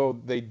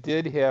 Although they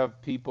did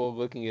have people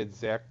looking at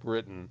Zach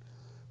Britton,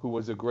 who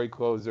was a great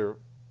closer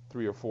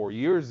 3 or 4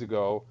 years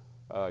ago.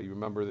 You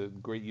remember the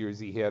great years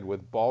he had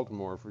with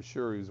Baltimore, for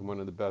sure. He was one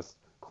of the best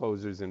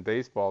closers in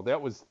baseball.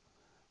 That was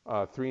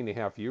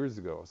 3.5 years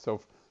ago.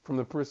 So from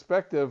the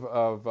perspective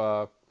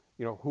of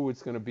who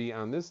it's going to be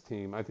on this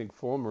team, I think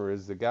Fulmer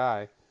is the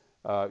guy.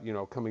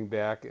 Coming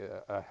back,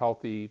 a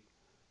healthy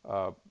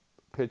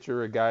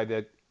pitcher, a guy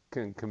that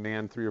can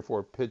command 3 or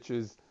 4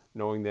 pitches,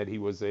 knowing that he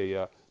was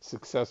a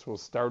successful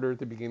starter at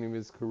the beginning of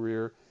his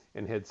career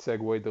and had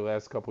segued the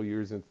last couple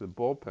years into the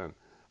bullpen.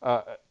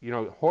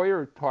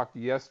 Hoyer talked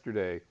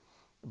yesterday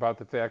about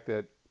the fact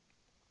that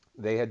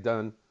they had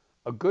done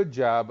a good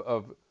job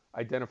of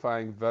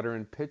identifying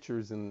veteran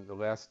pitchers in the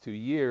last 2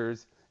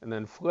 years and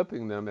then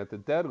flipping them at the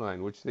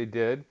deadline, which they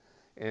did,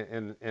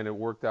 and it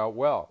worked out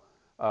well.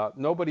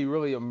 Nobody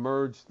really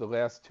emerged the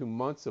last 2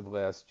 months of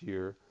last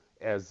year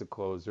as the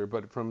closer,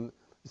 but from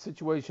the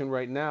situation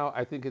right now,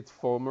 I think it's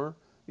Fulmer.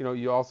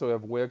 You also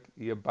have Wick,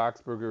 you have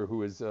Boxberger,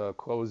 who is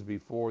closed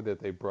before that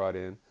they brought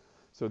in.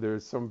 So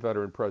there's some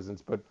veteran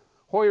presence. But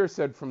Hoyer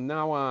said from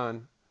now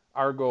on,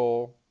 our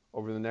goal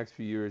over the next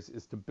few years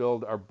is to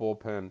build our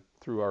bullpen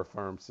through our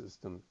farm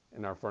system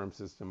and our farm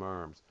system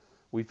arms.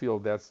 We feel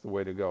that's the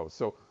way to go.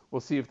 So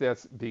we'll see if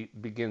that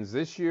begins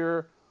this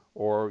year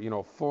or,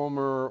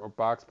 Fulmer or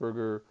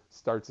Boxberger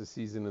starts the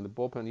season in the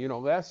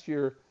bullpen. Last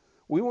year,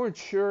 we weren't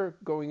sure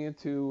going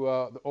into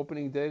the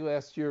opening day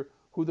last year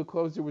who the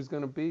closer was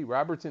going to be.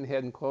 Robertson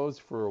hadn't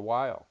closed for a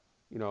while,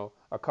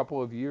 a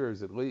couple of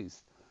years at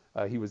least.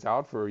 He was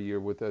out for a year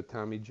with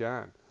Tommy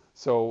John.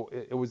 So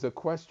it was a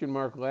question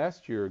mark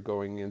last year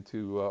going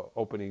into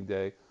opening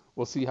day.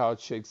 We'll see how it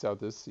shakes out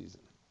this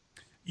season.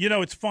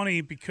 It's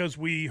funny because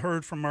we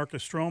heard from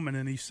Marcus Stroman,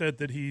 and he said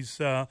that he's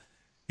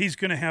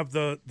going to have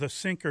the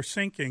sinker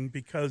sinking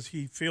because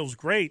he feels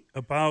great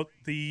about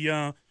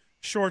the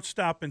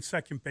shortstop and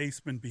second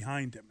baseman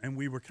behind him. And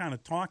we were kind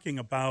of talking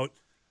about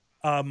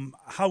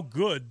how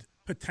good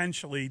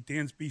potentially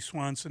Dansby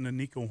Swanson and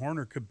Nico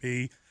Hoerner could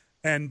be.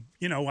 And,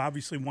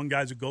 obviously one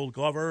guy's a Gold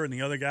Glover and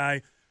the other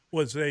guy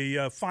was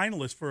a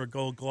finalist for a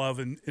Gold Glove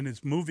and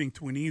is moving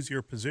to an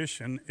easier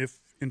position, if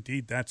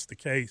indeed that's the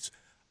case.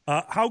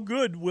 How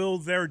good will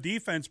their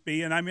defense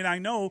be? And, I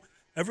know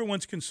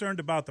everyone's concerned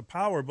about the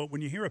power, but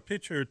when you hear a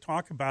pitcher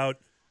talk about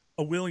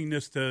a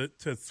willingness to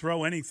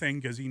throw anything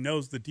because he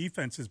knows the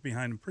defense is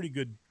behind him, pretty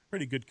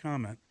good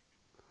comment.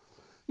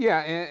 Yeah,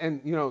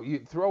 and you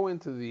throw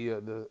into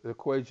the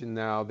equation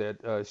now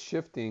that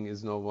shifting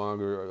is no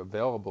longer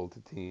available to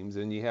teams,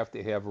 and you have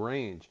to have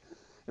range.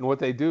 And what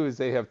they do is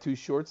they have 2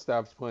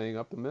 shortstops playing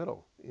up the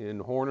middle. In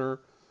Hoerner,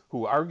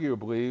 who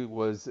arguably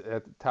was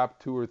at the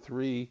top 2 or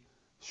 3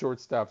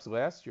 shortstops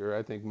last year,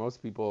 I think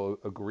most people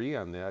agree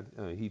on that.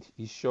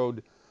 He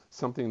showed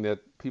something that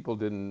people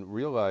didn't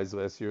realize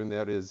last year, and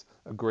that is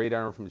a great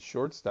arm from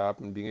shortstop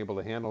and being able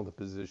to handle the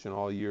position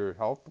all year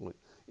healthily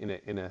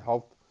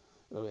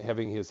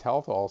having his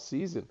health all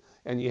season.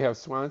 And you have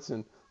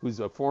Swanson, who's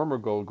a former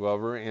Gold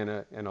Glover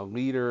and a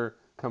leader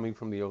coming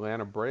from the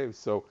Atlanta Braves.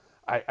 So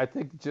I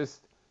think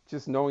just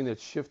knowing that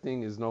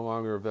shifting is no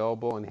longer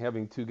available and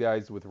having 2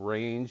 guys with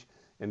range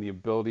and the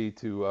ability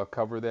to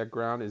cover that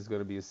ground is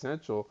going to be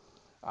essential.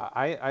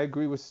 I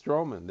agree with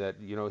Stroman that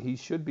he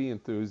should be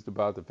enthused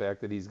about the fact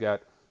that he's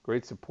got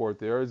great support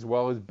there, as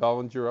well as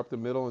Bellinger up the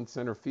middle in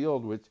center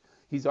field, which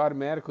he's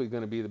automatically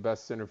going to be the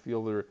best center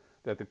fielder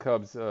that the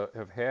Cubs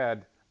have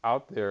had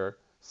out there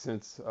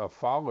since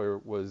Fowler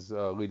was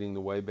leading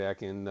the way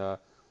back in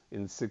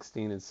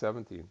 16 and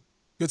 17.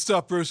 Good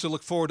stuff, Bruce. I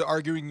look forward to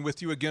arguing with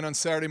you again on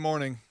Saturday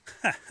morning.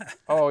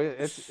 Oh,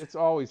 it's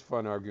always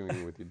fun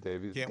arguing with you,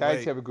 Dave. Guys,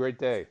 wait. Have a great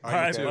day. All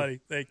right,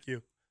 buddy. Thank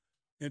you.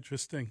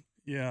 Interesting.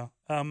 Yeah.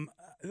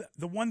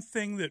 The one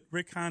thing that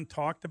Rick Hahn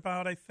talked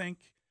about, I think,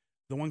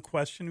 the one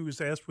question he was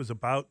asked was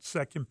about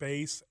second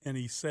base, and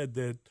he said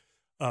that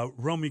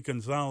Romy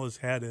Gonzalez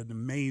had an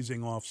amazing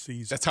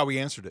offseason. That's how he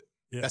answered it.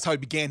 Yeah. That's how he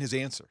began his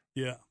answer.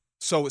 Yeah.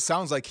 So it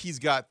sounds like he's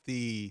got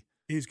the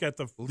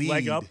lead,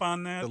 leg up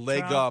on that. The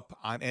leg up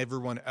on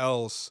everyone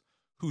else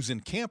who's in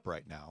camp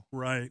right now.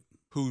 Right.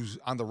 Who's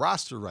on the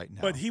roster right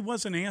now. But he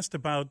wasn't asked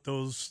about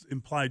those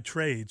implied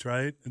trades,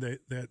 right?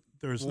 That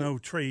there's no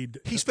trade.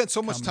 He spent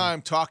so much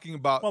time talking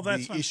about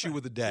the the issue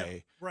of the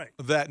day right.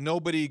 that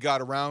nobody got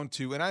around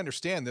to. And I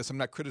understand this. I'm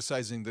not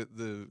criticizing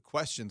the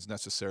questions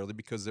necessarily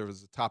because there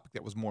was a topic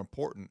that was more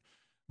important.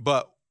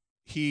 But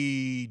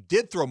he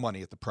did throw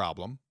money at the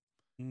problem.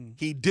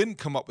 He didn't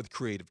come up with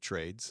creative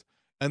trades.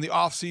 And the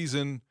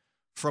offseason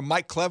from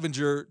Mike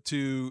Clevenger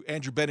to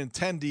Andrew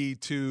Benintendi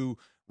to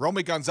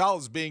Romy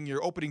Gonzalez being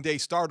your opening day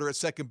starter at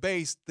second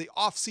base, the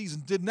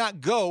offseason did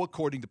not go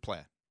according to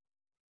plan.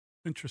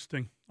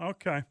 Interesting.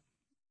 Okay.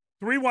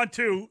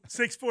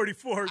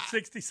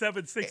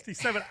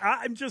 312-644-6767.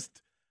 I'm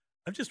just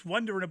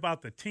wondering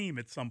about the team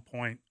at some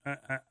point.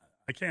 I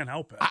can't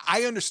help it.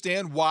 I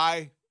understand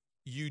why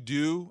you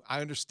do.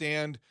 I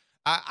understand.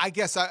 I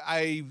guess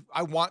I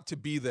want to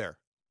be there.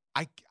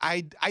 I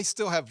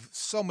still have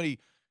so many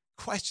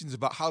questions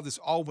about how this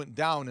all went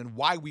down and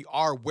why we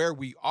are where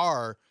we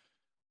are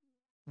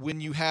when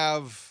you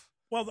have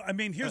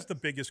here's the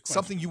biggest question.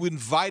 Something you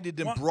invited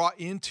and brought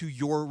into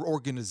your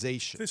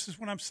organization. This is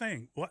what I'm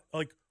saying.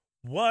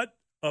 What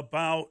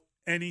about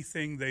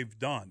anything they've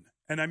done?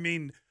 And I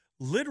mean,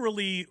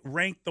 literally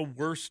ranked the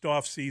worst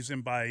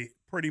offseason by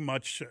pretty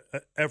much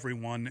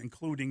everyone,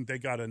 including they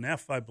got an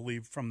F, I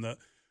believe, from the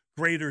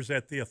graders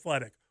at The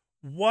Athletic.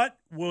 What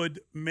would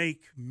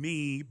make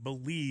me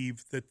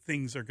believe that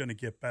things are going to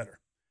get better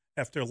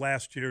after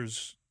last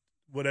year's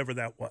whatever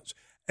that was?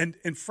 And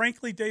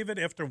frankly, David,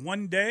 after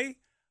one day,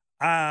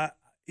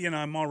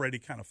 I'm already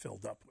kind of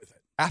filled up with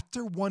it.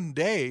 After one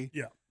day,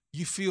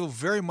 you feel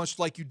very much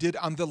like you did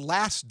on the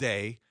last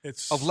day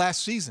of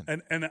last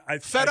season. And I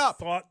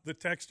thought the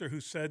texter who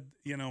said,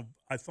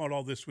 I thought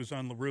all this was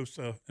on La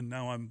Russa, and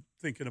now I'm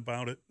thinking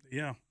about it.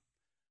 Yeah,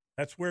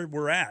 that's where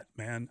we're at,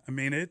 man. I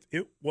mean, it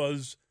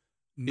was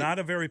not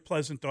a very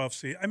pleasant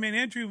offseason. I mean,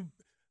 Andrew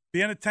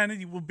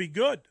Benintendi will be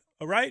good.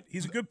 All right,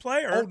 he's a good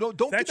player. Oh, no,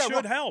 don't that get that should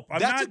wrong. help.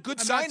 That's a good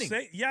signing.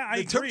 I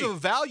in agree. terms of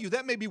value,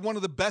 that may be one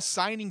of the best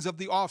signings of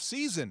the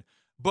offseason.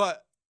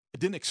 But I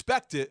didn't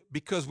expect it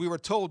because we were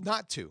told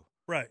not to.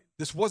 Right.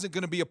 This wasn't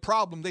going to be a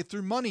problem they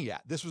threw money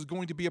at. This was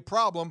going to be a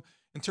problem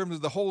in terms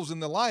of the holes in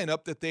the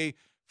lineup that they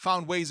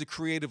found ways to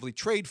creatively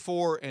trade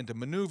for and to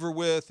maneuver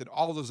with and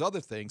all those other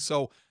things.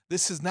 So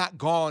this has not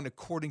gone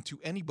according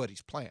to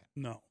anybody's plan.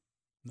 No.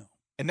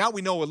 And now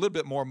we know a little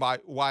bit more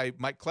why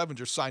Mike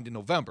Clevenger signed in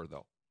November,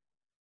 though.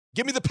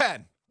 Give me the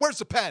pen. Where's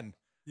the pen?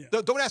 Yeah.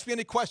 Don't ask me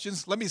any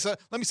questions. Let me sign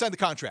the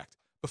contract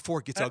before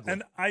it gets ugly.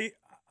 And I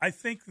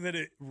think that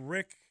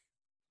Rick,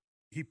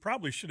 he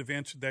probably should have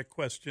answered that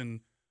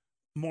question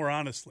more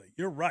honestly.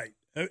 You're right.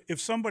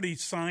 If somebody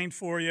signed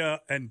for you,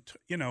 and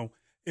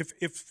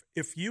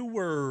if you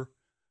were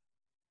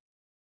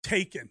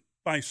taken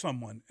by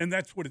someone, and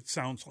that's what it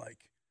sounds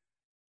like,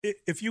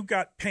 if you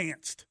got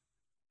pantsed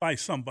by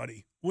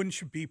somebody,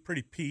 wouldn't you be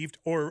pretty peeved,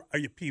 or are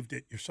you peeved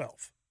at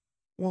yourself?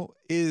 Well,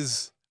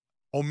 is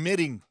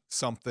omitting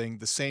something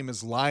the same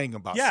as lying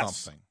about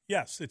something?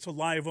 Yes, it's a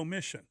lie of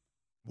omission.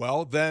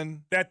 Well,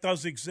 then that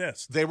does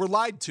exist. They were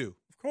lied to.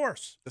 Of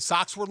course. The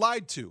Sox were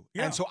lied to.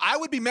 Yeah. And so I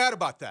would be mad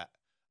about that.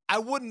 I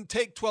wouldn't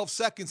take 12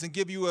 seconds and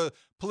give you a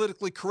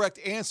politically correct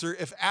answer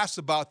if asked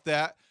about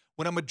that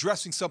when I'm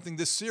addressing something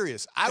this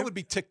serious. I would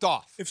be ticked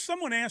off. If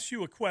someone asks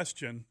you a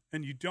question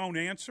and you don't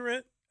answer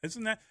it,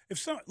 isn't that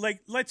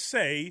let's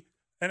say,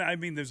 and I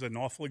mean there's an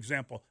awful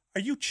example.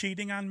 Are you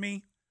cheating on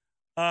me?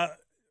 What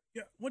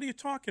are you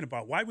talking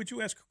about? Why would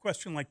you ask a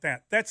question like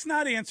that? That's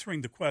not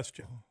answering the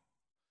question.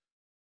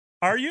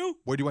 Are you?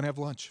 Where do you want to have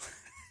lunch?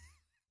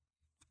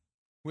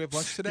 We have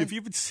lunch today? Have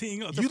you been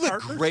seeing other You look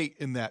partners? great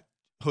in that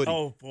hoodie.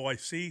 Oh, boy.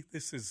 See,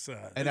 this is...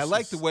 and I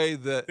like the way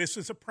that... This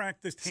is a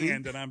practiced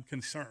hand, and I'm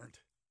concerned.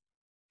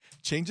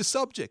 Change the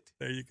subject.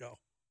 There you go.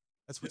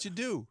 That's what you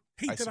do.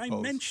 Hey, did I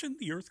mention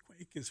the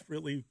earthquake is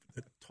really...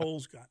 The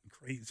toll's gotten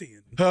crazy.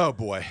 And oh,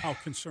 boy. How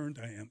concerned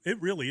I am.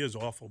 It really is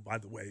awful, by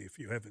the way, if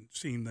you haven't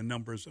seen the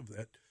numbers of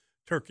that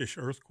Turkish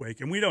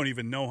earthquake. And we don't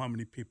even know how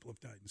many people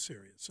have died in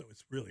Syria, so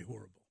it's really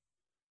horrible.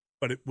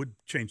 But it would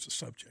change the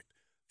subject.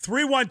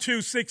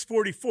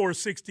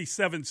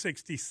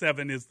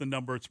 312-644-6767 is the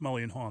number. It's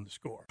Mully and Haw on The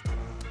Score.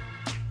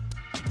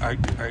 Are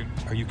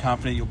you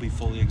confident you'll be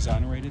fully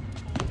exonerated?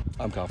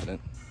 I'm confident.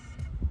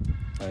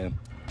 I am.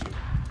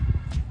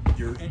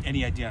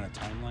 Any idea on a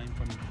timeline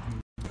from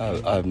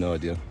I have no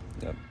idea.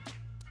 Yep.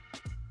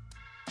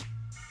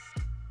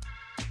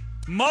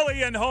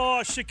 Mully and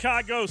Haw,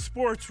 Chicago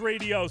Sports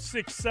Radio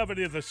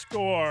 670 The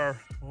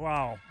Score.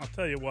 Wow, I'll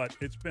tell you what,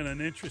 it's been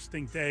an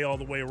interesting day all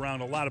the way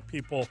around. A lot of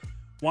people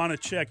want to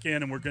check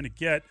in, and we're going to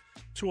get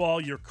to all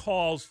your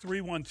calls.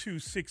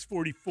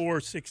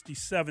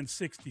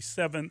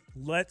 312-644-6767.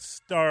 Let's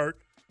start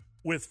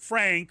with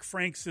Frank.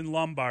 Frank's in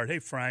Lombard. Hey,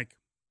 Frank.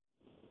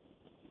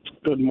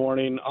 Good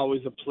morning.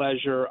 Always a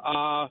pleasure.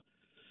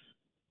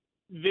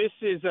 This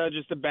is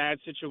just a bad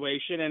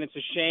situation, and it's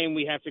a shame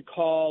we have to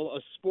call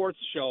a sports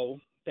show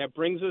that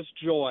brings us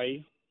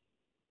joy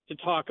to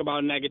talk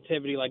about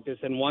negativity like this.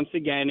 And once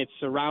again, it's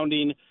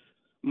surrounding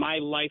my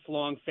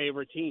lifelong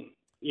favorite team.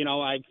 You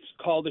know, I've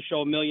called the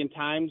show a million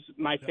times.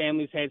 My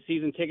family's had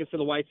season tickets to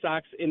the White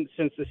Sox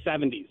since the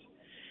 70s.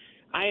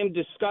 I am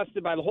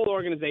disgusted by the whole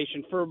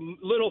organization for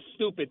little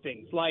stupid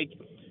things like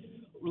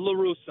La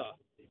Russa,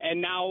 and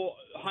now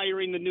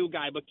hiring the new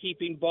guy but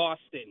keeping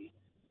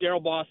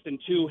Daryl Boston,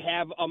 to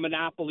have a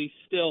monopoly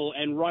still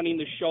and running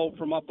the show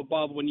from up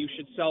above when you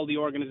should sell the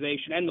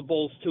organization, and the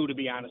Bulls too, to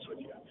be honest with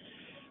you.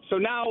 So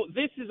now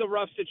this is a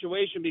rough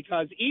situation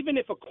because even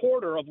if a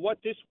quarter of what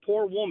this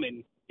poor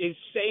woman is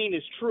saying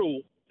is true,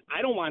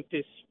 I don't want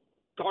this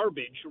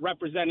garbage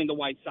representing the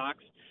White Sox.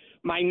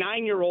 My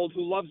 9-year-old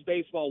who loves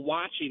baseball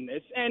watching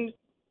this, and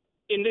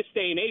in this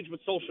day and age with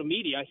social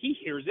media, he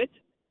hears it.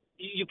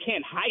 You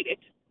can't hide it,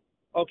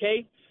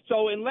 okay?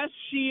 So unless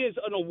she is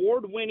an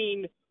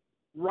award-winning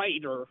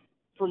writer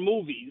for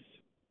movies,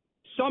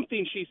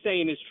 something she's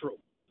saying is true.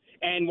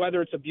 And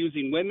whether it's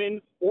abusing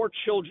women or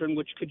children,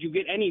 which could you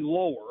get any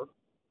lower,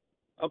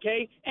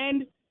 okay?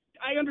 And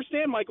I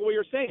understand, Michael, what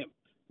you're saying.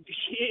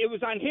 It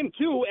was on him,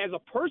 too, as a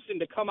person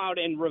to come out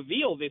and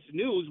reveal this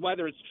news,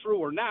 whether it's true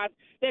or not.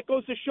 That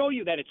goes to show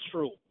you that it's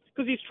true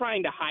because he's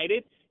trying to hide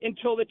it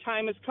until the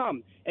time has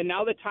come. And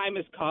now the time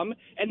has come,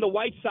 and the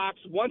White Sox,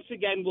 once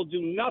again, will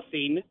do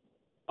nothing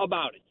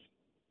about it.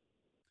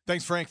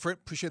 Thanks, Frank.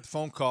 Appreciate the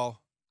phone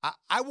call.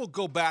 I will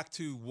go back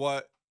to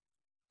what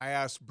I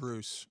asked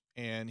Bruce,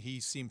 and he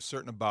seemed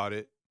certain about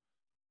it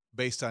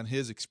based on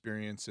his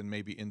experience and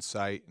maybe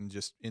insight and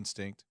just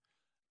instinct.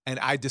 And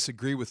I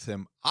disagree with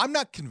him. I'm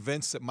not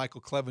convinced that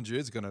Michael Clevinger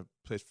is going to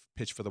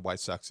pitch for the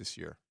White Sox this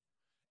year.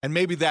 And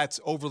maybe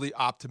that's overly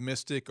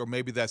optimistic, or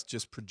maybe that's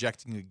just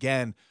projecting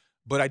again.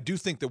 But I do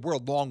think that we're a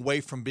long way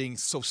from being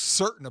so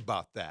certain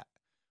about that.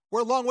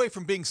 We're a long way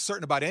from being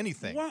certain about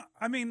anything. Well,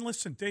 I mean,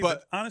 listen, David,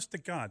 honest to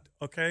God,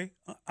 okay?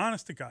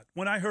 Honest to God.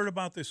 When I heard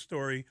about this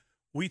story,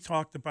 we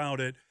talked about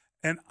it,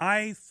 and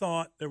I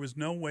thought there was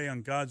no way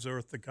on God's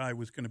earth the guy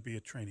was going to be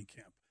at training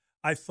camp.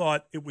 I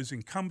thought it was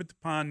incumbent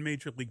upon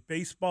Major League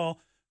Baseball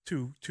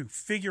to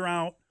figure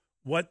out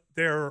what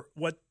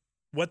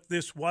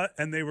this was,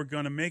 and they were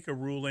going to make a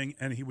ruling,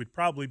 and he would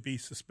probably be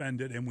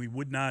suspended, and we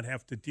would not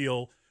have to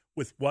deal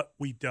with what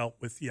we dealt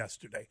with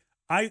yesterday.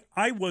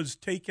 I was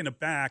taken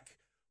aback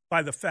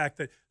by the fact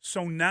that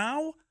so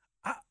now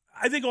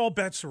I think all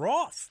bets are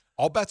off.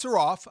 All bets are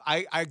off.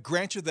 I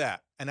grant you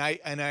that, and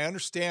I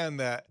understand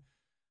that.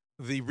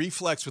 The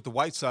reflex with the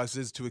White Sox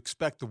is to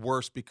expect the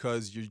worst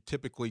because you're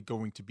typically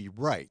going to be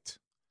right.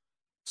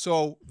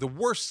 So the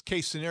worst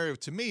case scenario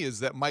to me is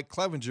that Mike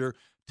Clevinger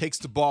takes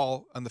the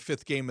ball on the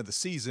 5th game of the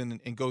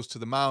season and goes to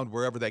the mound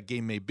wherever that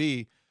game may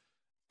be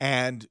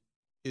and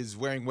is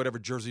wearing whatever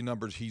jersey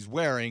numbers he's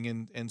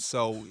wearing. And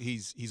so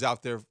he's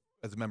out there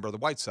as a member of the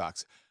White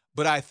Sox.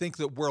 But I think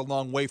that we're a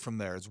long way from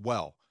there as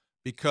well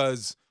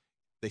because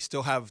they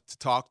still have to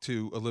talk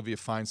to Olivia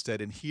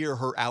Feinstead and hear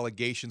her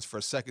allegations for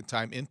a second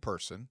time in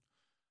person.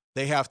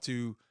 They have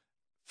to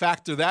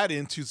factor that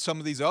into some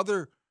of these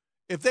other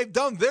 – if they've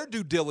done their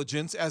due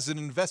diligence as an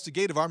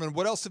investigative arm, and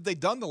what else have they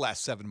done the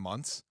last 7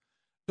 months?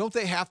 Don't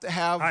they have to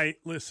have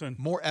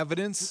more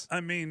evidence?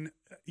 I mean,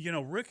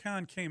 Rick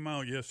Hahn came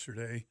out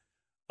yesterday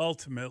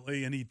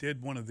ultimately, and he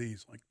did one of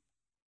these.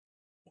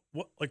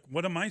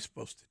 What am I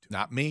supposed to do?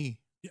 Not me.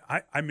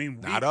 I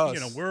mean, not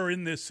us. We're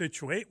in this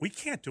situation. We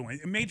can't do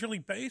anything. Major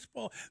League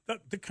Baseball,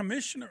 the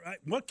commissioner,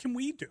 what can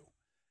we do?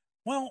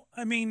 Well,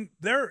 I mean,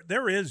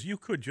 there is. You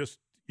could just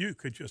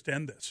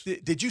end this.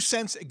 Did you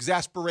sense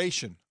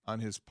exasperation on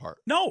his part?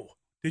 No.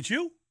 Did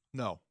you?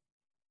 No.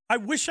 I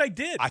wish I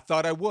did. I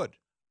thought I would.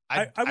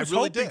 I was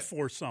really hoping did.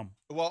 for some.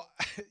 Well,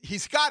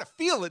 he's got to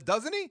feel it,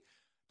 doesn't he?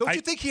 Don't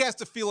you think he has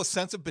to feel a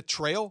sense of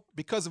betrayal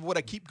because of what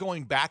I keep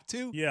going back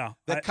to? Yeah.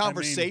 That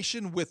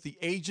conversation with the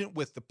agent,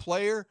 with the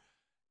player,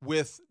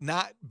 with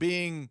not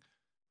being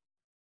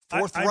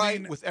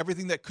forthright with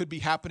everything that could be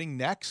happening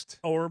next?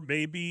 Or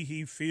maybe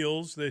he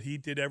feels that he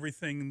did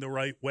everything the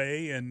right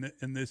way, and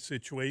this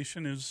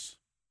situation is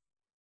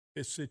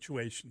his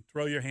situation.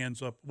 Throw your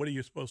hands up. What are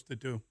you supposed to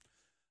do?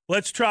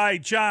 Let's try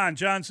John.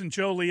 John's in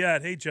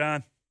Joliet. Hey,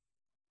 John.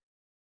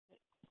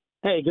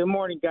 Hey, good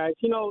morning, guys.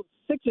 6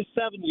 or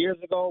 7 years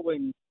ago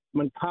when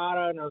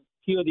Moncada and a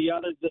few of the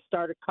others just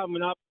started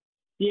coming up,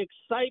 the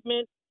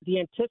excitement,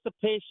 the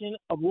anticipation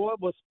of what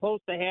was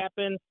supposed to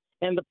happen,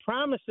 and the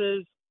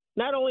promises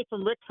not only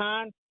from Rick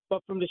Hahn,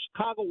 but from the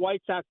Chicago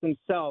White Sox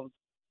themselves.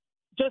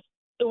 It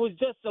was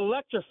just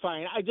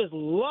electrifying. I just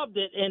loved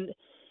it. And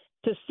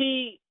to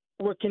see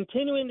we're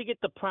continuing to get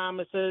the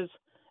promises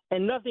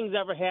and nothing's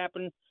ever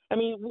happened. I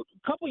mean,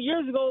 a couple of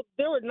years ago,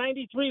 there were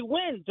 93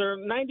 wins or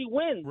 90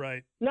 wins.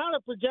 Right. Now they're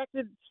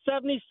projected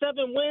 77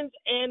 wins.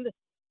 And,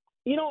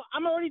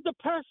 I'm already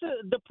depressed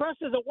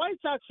as a White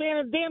Sox fan,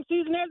 and the damn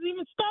season hasn't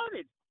even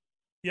started.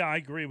 Yeah, I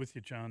agree with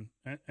you, John,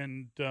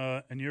 and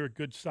you're a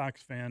good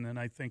Sox fan, and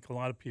I think a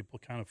lot of people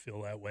kind of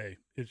feel that way.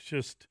 It's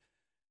just,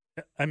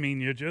 I mean,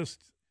 you're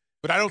just.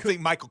 But I don't think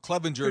Michael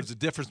Clevinger is the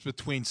difference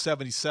between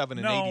 77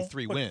 and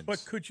 83 wins.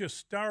 But could you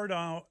start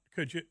out?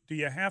 Do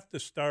you have to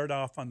start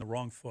off on the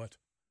wrong foot?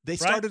 They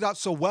started out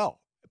so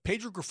well.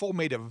 Pedro Grifol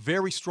made a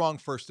very strong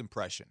first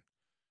impression.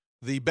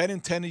 The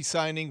Benintendi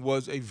signing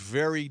was a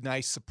very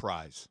nice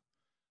surprise.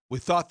 We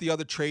thought the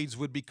other trades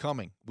would be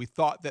coming. We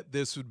thought that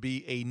this would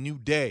be a new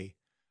day.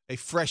 A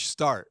fresh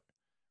start,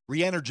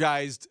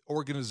 re-energized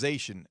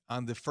organization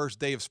on the first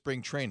day of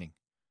spring training.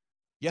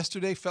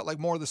 Yesterday felt like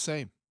more of the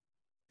same.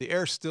 The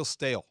air's still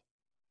stale.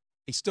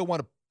 You still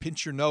want to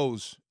pinch your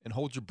nose and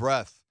hold your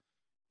breath,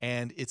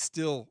 and it's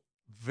still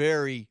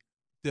very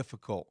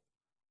difficult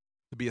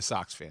to be a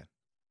Sox fan.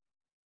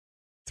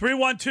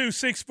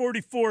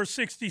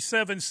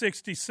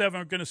 312-644-6767.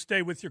 I'm going to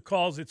stay with your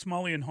calls. It's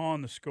Mully and Haw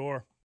on The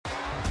Score.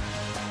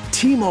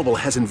 T-Mobile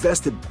has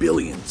invested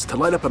billions to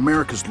light up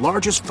America's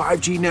largest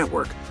 5G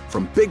network,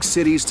 from big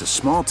cities to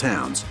small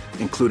towns,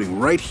 including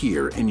right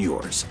here in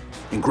yours.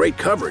 And great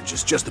coverage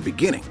is just the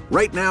beginning.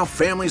 Right now,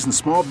 families and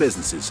small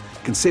businesses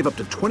can save up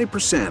to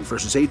 20%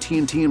 versus AT&T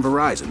and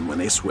Verizon when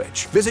they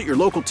switch. Visit your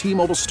local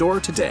T-Mobile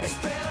store today.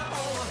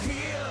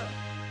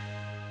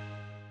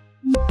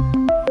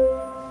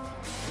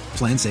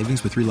 Plan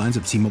savings with 3 lines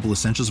of T-Mobile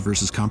Essentials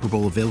versus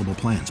comparable available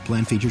plans.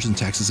 Plan features and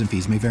taxes and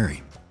fees may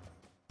vary.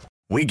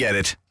 We get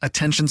it.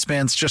 Attention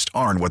spans just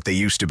aren't what they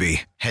used to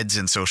be. Heads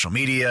in social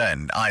media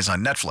and eyes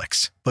on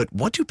Netflix. But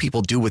what do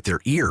people do with their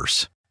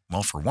ears?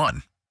 Well, for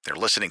one, they're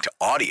listening to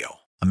audio.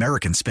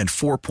 Americans spend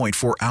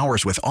 4.4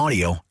 hours with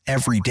audio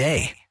every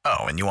day. Oh,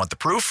 and you want the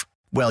proof?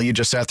 Well, you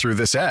just sat through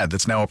this ad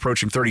that's now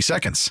approaching 30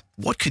 seconds.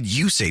 What could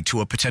you say to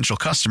a potential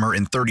customer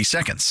in 30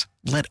 seconds?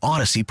 Let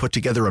Odyssey put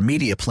together a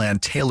media plan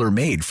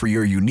tailor-made for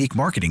your unique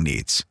marketing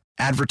needs.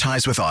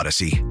 Advertise with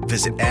Odyssey.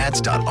 Visit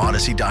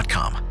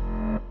ads.odyssey.com.